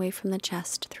chin away from the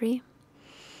chest. 3.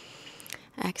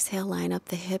 Exhale, line up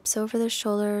the hips over the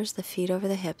shoulders, the feet over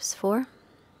the hips. 4.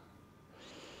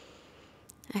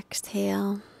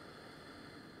 Exhale.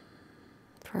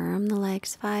 Firm the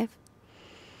legs. 5.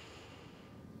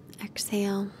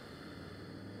 Exhale.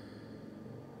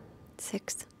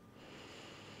 6.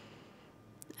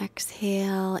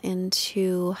 Exhale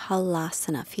into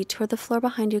Halasana. Feet toward the floor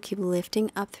behind you. Keep lifting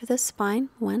up through the spine.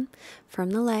 1.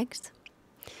 Firm the legs.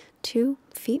 2.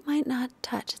 Feet might not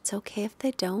touch. It's okay if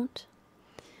they don't.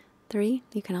 3.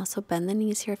 You can also bend the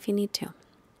knees here if you need to.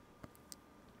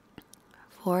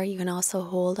 4. You can also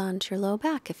hold on to your low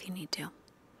back if you need to.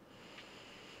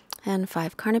 And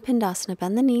 5. Karnapindasana.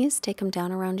 Bend the knees. Take them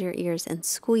down around your ears and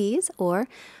squeeze. Or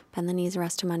bend the knees,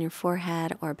 rest them on your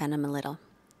forehead, or bend them a little.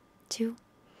 2.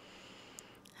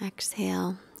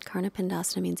 Exhale.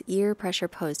 Karnapindasana means ear pressure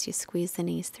pose. You squeeze the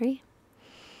knees. 3.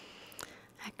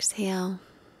 Exhale.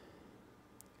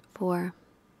 4.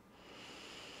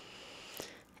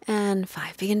 And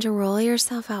 5. Begin to roll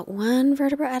yourself out 1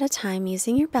 vertebra at a time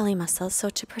using your belly muscles. So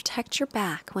to protect your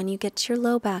back, when you get to your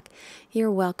low back,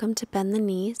 you're welcome to bend the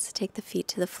knees, take the feet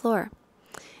to the floor.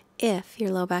 If your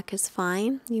low back is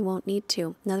fine, you won't need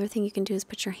to. Another thing you can do is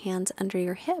put your hands under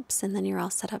your hips, and then you're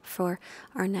all set up for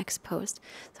our next pose.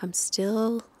 So I'm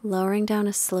still lowering down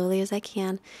as slowly as I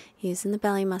can, using the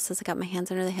belly muscles. I got my hands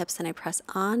under the hips, and I press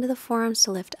onto the forearms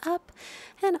to lift up,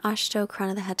 and Ashto, crown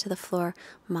of the head to the floor,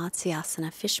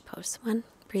 Matsyasana, fish pose. 1,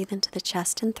 breathe into the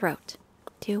chest and throat.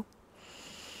 2,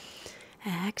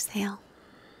 exhale.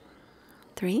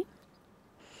 3,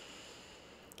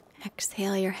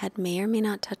 exhale, your head may or may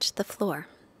not touch the floor.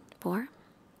 4,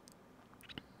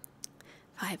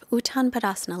 5,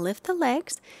 Uttanpadasana. Lift the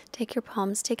legs, take your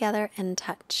palms together and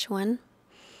touch. 1,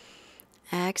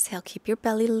 exhale, keep your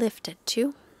belly lifted.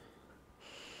 2,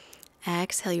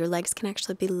 exhale, your legs can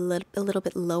actually be a little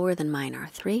bit lower than mine are.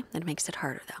 3, that makes it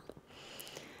harder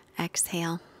though.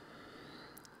 Exhale,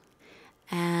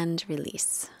 and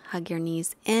release. Hug your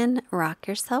knees in, rock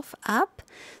yourself up,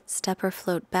 step or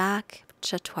float back,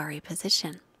 Chaturanga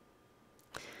position.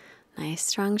 Nice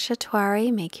strong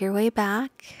Chaturanga. Make your way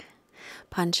back.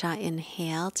 Pancha,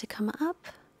 inhale to come up.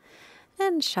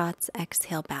 And Shots,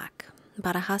 exhale back.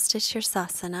 Baddhasta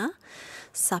Shirsasana.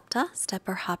 Sapta, step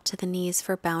or hop to the knees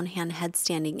for bound hand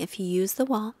headstanding. If you use the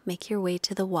wall, make your way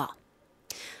to the wall.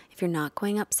 If you're not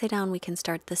going upside down, we can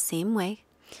start the same way.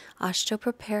 Ashto,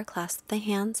 prepare, clasp the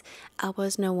hands,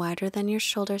 elbows no wider than your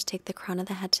shoulders. Take the crown of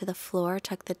the head to the floor,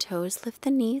 tuck the toes, lift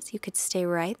the knees. You could stay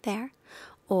right there.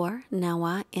 Or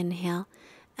Nawa, inhale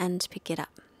and pick it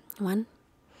up. 1,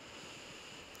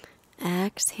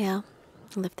 exhale,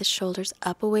 lift the shoulders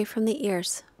up away from the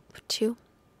ears. 2,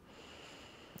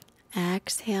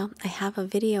 exhale. I have a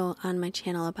video on my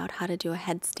channel about how to do a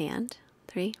headstand.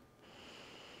 3,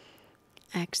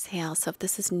 exhale. So if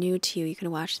this is new to you, you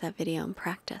can watch that video and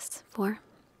practice. 4,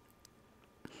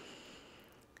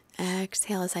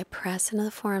 exhale. As I press into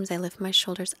the forearms, I lift my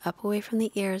shoulders up away from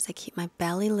the ears. I keep my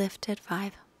belly lifted.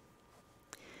 5,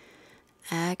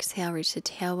 exhale. Reach the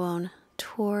tailbone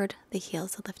toward the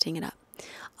heels, lifting it up.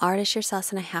 Ardha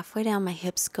Shirsasana, halfway down. My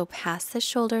hips go past the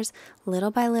shoulders.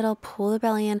 Little by little, pull the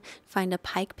belly in. Find a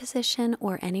pike position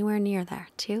or anywhere near there.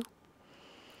 2,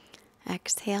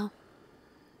 exhale.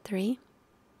 3,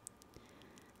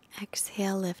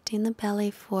 exhale, lifting the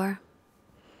belly. 4,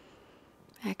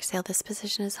 Exhale. This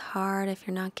position is hard. If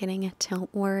you're not getting it,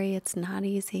 don't worry. It's not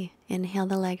easy. Inhale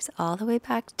the legs all the way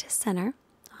back to center,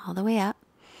 all the way up.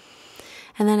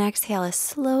 And then exhale as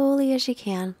slowly as you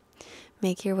can.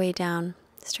 Make your way down.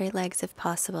 Straight legs if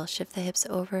possible. Shift the hips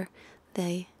over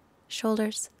the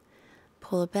shoulders.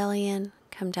 Pull the belly in.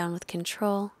 Come down with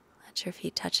control. Let your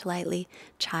feet touch lightly.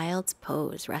 Child's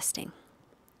pose, resting.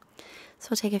 So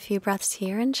we'll take a few breaths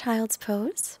here in child's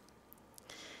pose.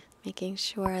 Making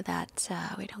sure that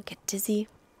we don't get dizzy.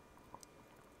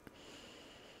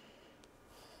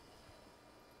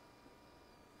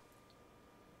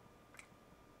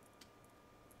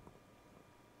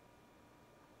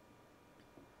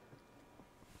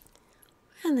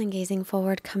 And then gazing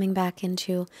forward, coming back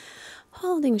into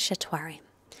holding Chaturanga.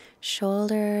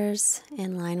 Shoulders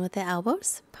in line with the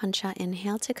elbows. Pancha,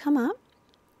 inhale to come up.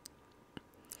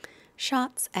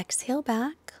 Shots, exhale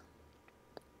back.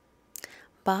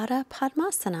 Baddha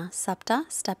Padmasana, Sapta,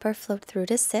 step or float through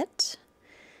to sit.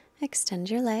 Extend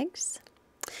your legs.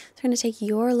 So we're going to take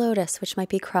your lotus, which might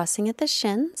be crossing at the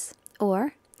shins,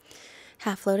 or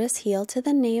half lotus, heel to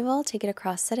the navel, take it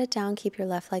across, set it down, keep your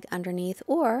left leg underneath,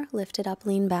 or lift it up,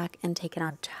 lean back, and take it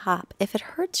on top. If it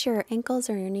hurts your ankles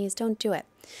or your knees, don't do it.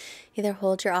 Either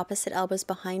hold your opposite elbows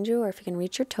behind you, or if you can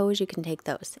reach your toes, you can take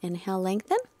those. Inhale,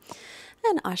 lengthen.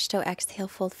 And Ashto, exhale,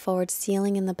 fold forward,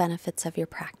 sealing in the benefits of your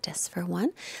practice. For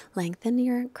 1, lengthen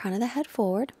your crown of the head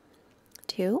forward.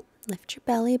 2, lift your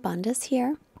belly, bandhas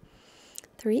here.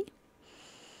 3,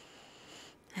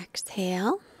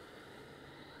 exhale.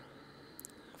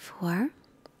 4,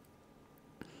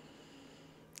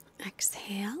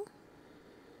 exhale.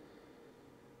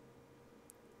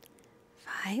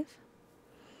 5,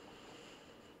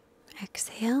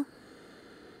 exhale.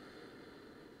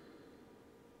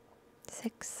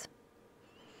 6,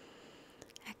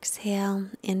 exhale.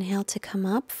 Inhale to come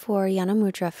up for Yana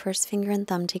Mudra. First finger and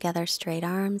thumb together, straight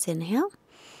arms. Inhale.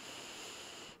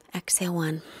 Exhale.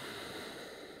 1,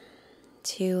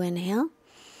 2, inhale.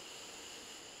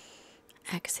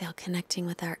 Exhale, connecting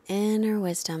with our inner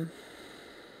wisdom.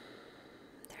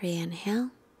 3, inhale.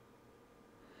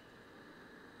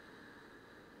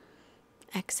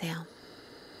 Exhale.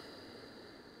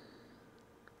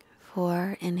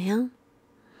 4, inhale.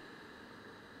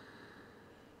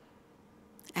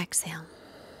 Exhale.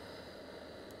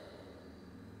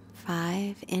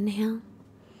 5, inhale.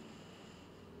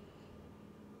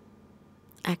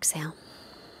 Exhale.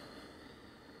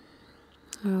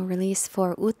 We'll release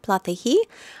for Utplatahi.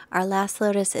 Our last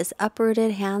lotus is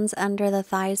uprooted, hands under the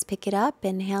thighs, pick it up.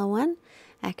 Inhale 1,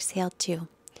 exhale 2.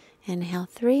 Inhale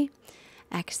 3,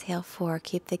 exhale 4.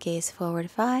 Keep the gaze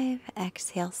forward. 5,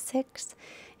 exhale 6.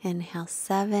 Inhale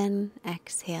 7,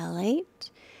 exhale 8.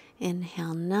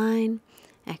 Inhale 9,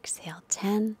 exhale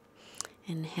 10.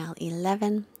 Inhale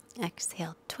 11,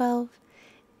 exhale 12.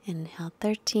 Inhale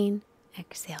 13,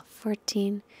 exhale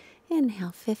 14.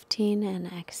 Inhale 15 and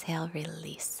exhale,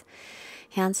 release.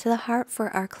 Hands to the heart for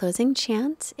our closing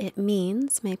chant. It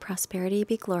means, may prosperity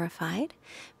be glorified.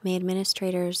 May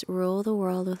administrators rule the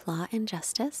world with law and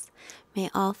justice. May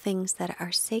all things that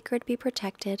are sacred be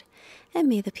protected. And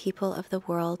may the people of the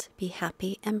world be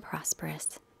happy and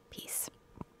prosperous. Peace.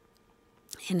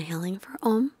 Inhaling for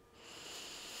Om.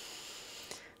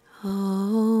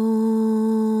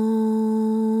 Om.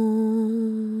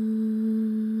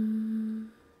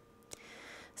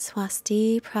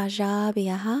 Swasti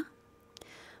Prajabhyaha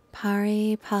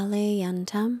Pari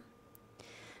Palayantam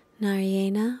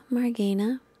Naryena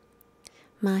Margena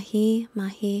Mahi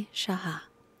Mahi Shaha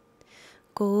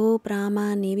Go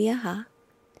Brahma Nibhyaha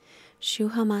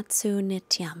Shuhamatsu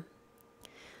Nityam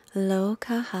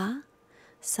Lokaha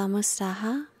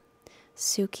Samustaha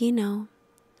Sukhino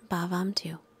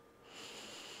Bhavantu.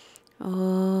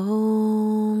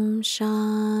 Om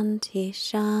Shanti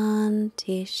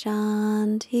Shanti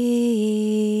Shanti.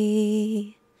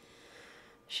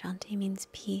 Shanti means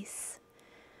peace.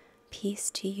 Peace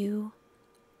to you.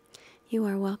 You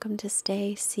are welcome to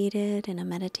stay seated in a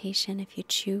meditation if you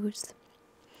choose.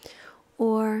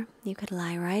 Or you could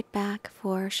lie right back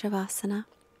for Shavasana.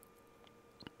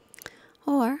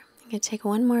 Or you could take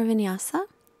one more vinyasa,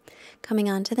 coming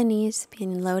onto the knees,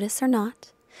 being lotus or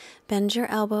not. Bend your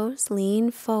elbows, lean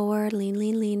forward, lean,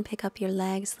 lean, lean. Pick up your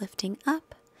legs, lifting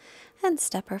up, and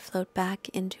step or float back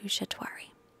into Chaturanga.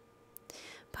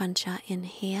 Pancha,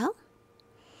 inhale.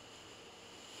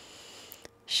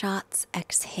 Shots,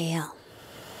 exhale.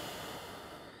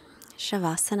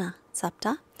 Shavasana,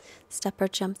 Sapta, step or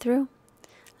jump through,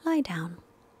 lie down.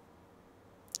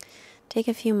 Take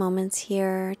a few moments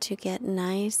here to get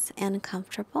nice and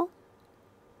comfortable,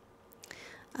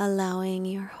 allowing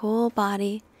your whole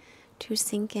body to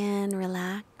sink in,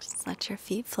 relax, let your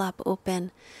feet flop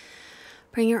open.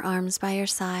 Bring your arms by your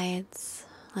sides,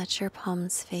 let your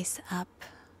palms face up.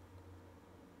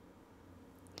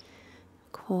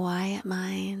 Quiet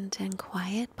mind and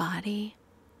quiet body.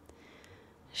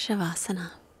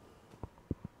 Shavasana.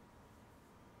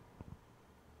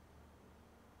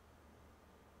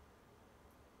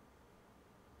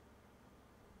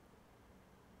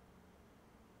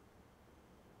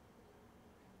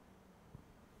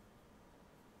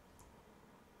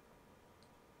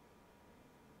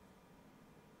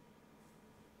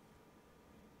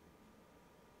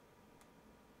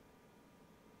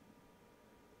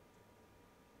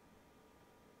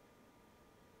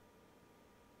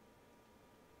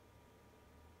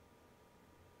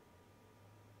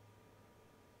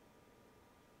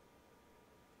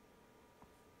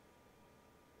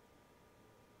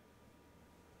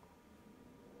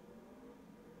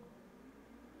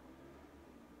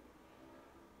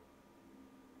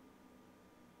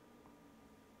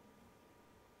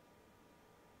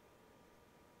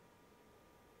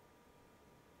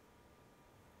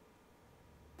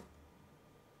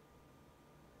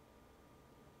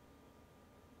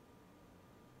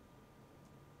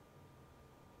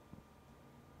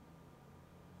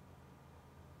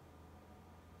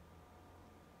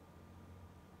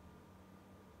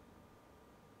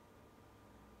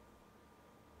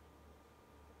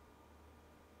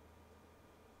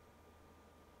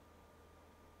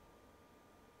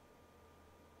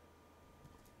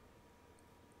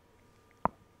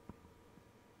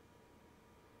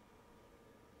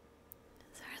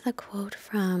 The quote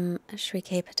from Sri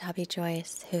K. Patabi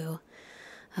Joyce, who,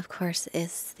 of course,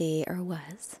 was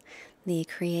the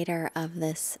creator of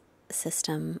this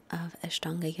system of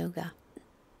Ashtanga Yoga.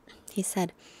 He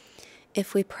said,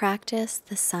 "If we practice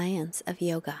the science of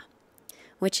yoga,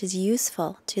 which is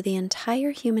useful to the entire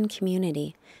human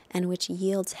community and which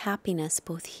yields happiness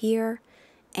both here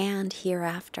and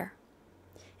hereafter,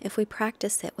 if we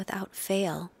practice it without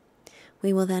fail,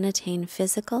 we will then attain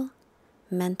physical,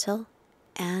 mental,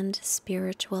 and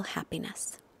spiritual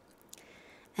happiness,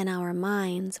 and our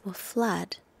minds will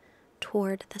flood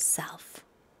toward the self,"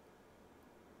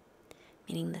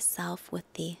 meaning the self with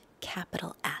the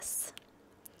capital S,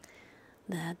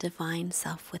 the divine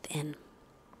self within.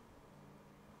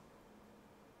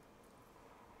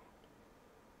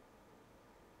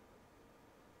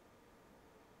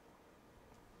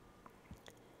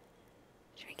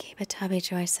 Sri K. Patabi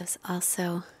Joyce is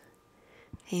also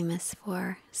famous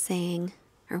for saying,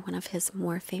 or one of his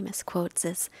more famous quotes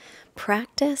is,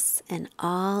 "Practice and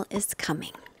all is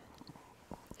coming."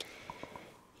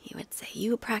 He would say,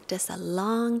 you practice a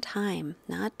long time,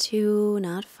 not 2,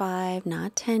 not 5,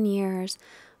 not 10 years,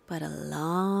 but a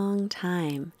long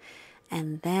time,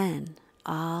 and then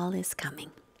all is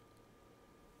coming.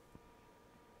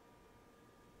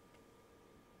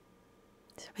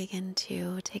 So begin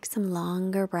to take some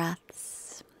longer breaths.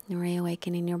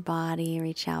 Reawakening your body,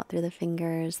 reach out through the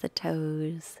fingers, the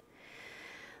toes,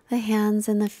 the hands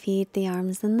and the feet, the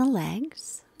arms and the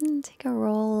legs. And take a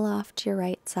roll off to your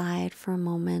right side for a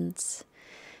moment,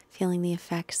 feeling the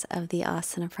effects of the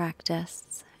asana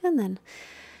practice, and then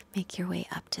make your way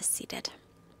up to seated.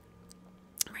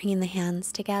 Bringing the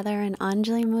hands together in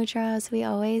Anjali Mudra, as we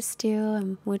always do,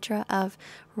 a mudra of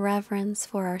reverence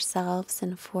for ourselves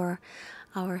and for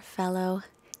our fellow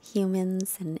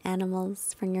humans and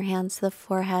animals. Bring your hands to the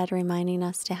forehead, reminding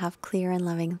us to have clear and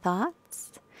loving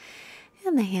thoughts.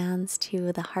 And the hands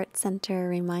to the heart center,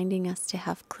 reminding us to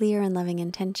have clear and loving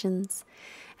intentions.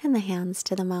 And the hands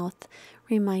to the mouth,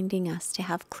 reminding us to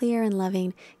have clear and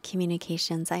loving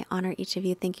communications. I honor each of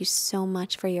you. Thank you so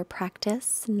much for your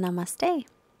practice. Namaste.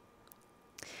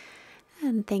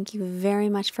 And thank you very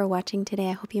much for watching today.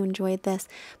 I hope you enjoyed this.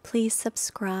 Please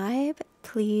subscribe.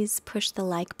 Please push the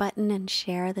like button and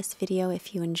share this video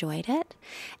if you enjoyed it.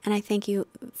 And I thank you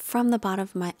from the bottom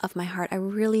of my heart. I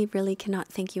really, really cannot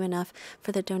thank you enough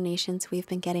for the donations we've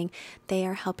been getting. They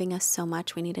are helping us so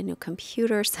much. We need a new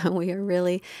computer, so we are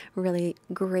really, really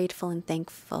grateful and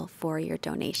thankful for your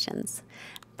donations.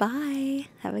 Bye.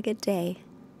 Have a good day.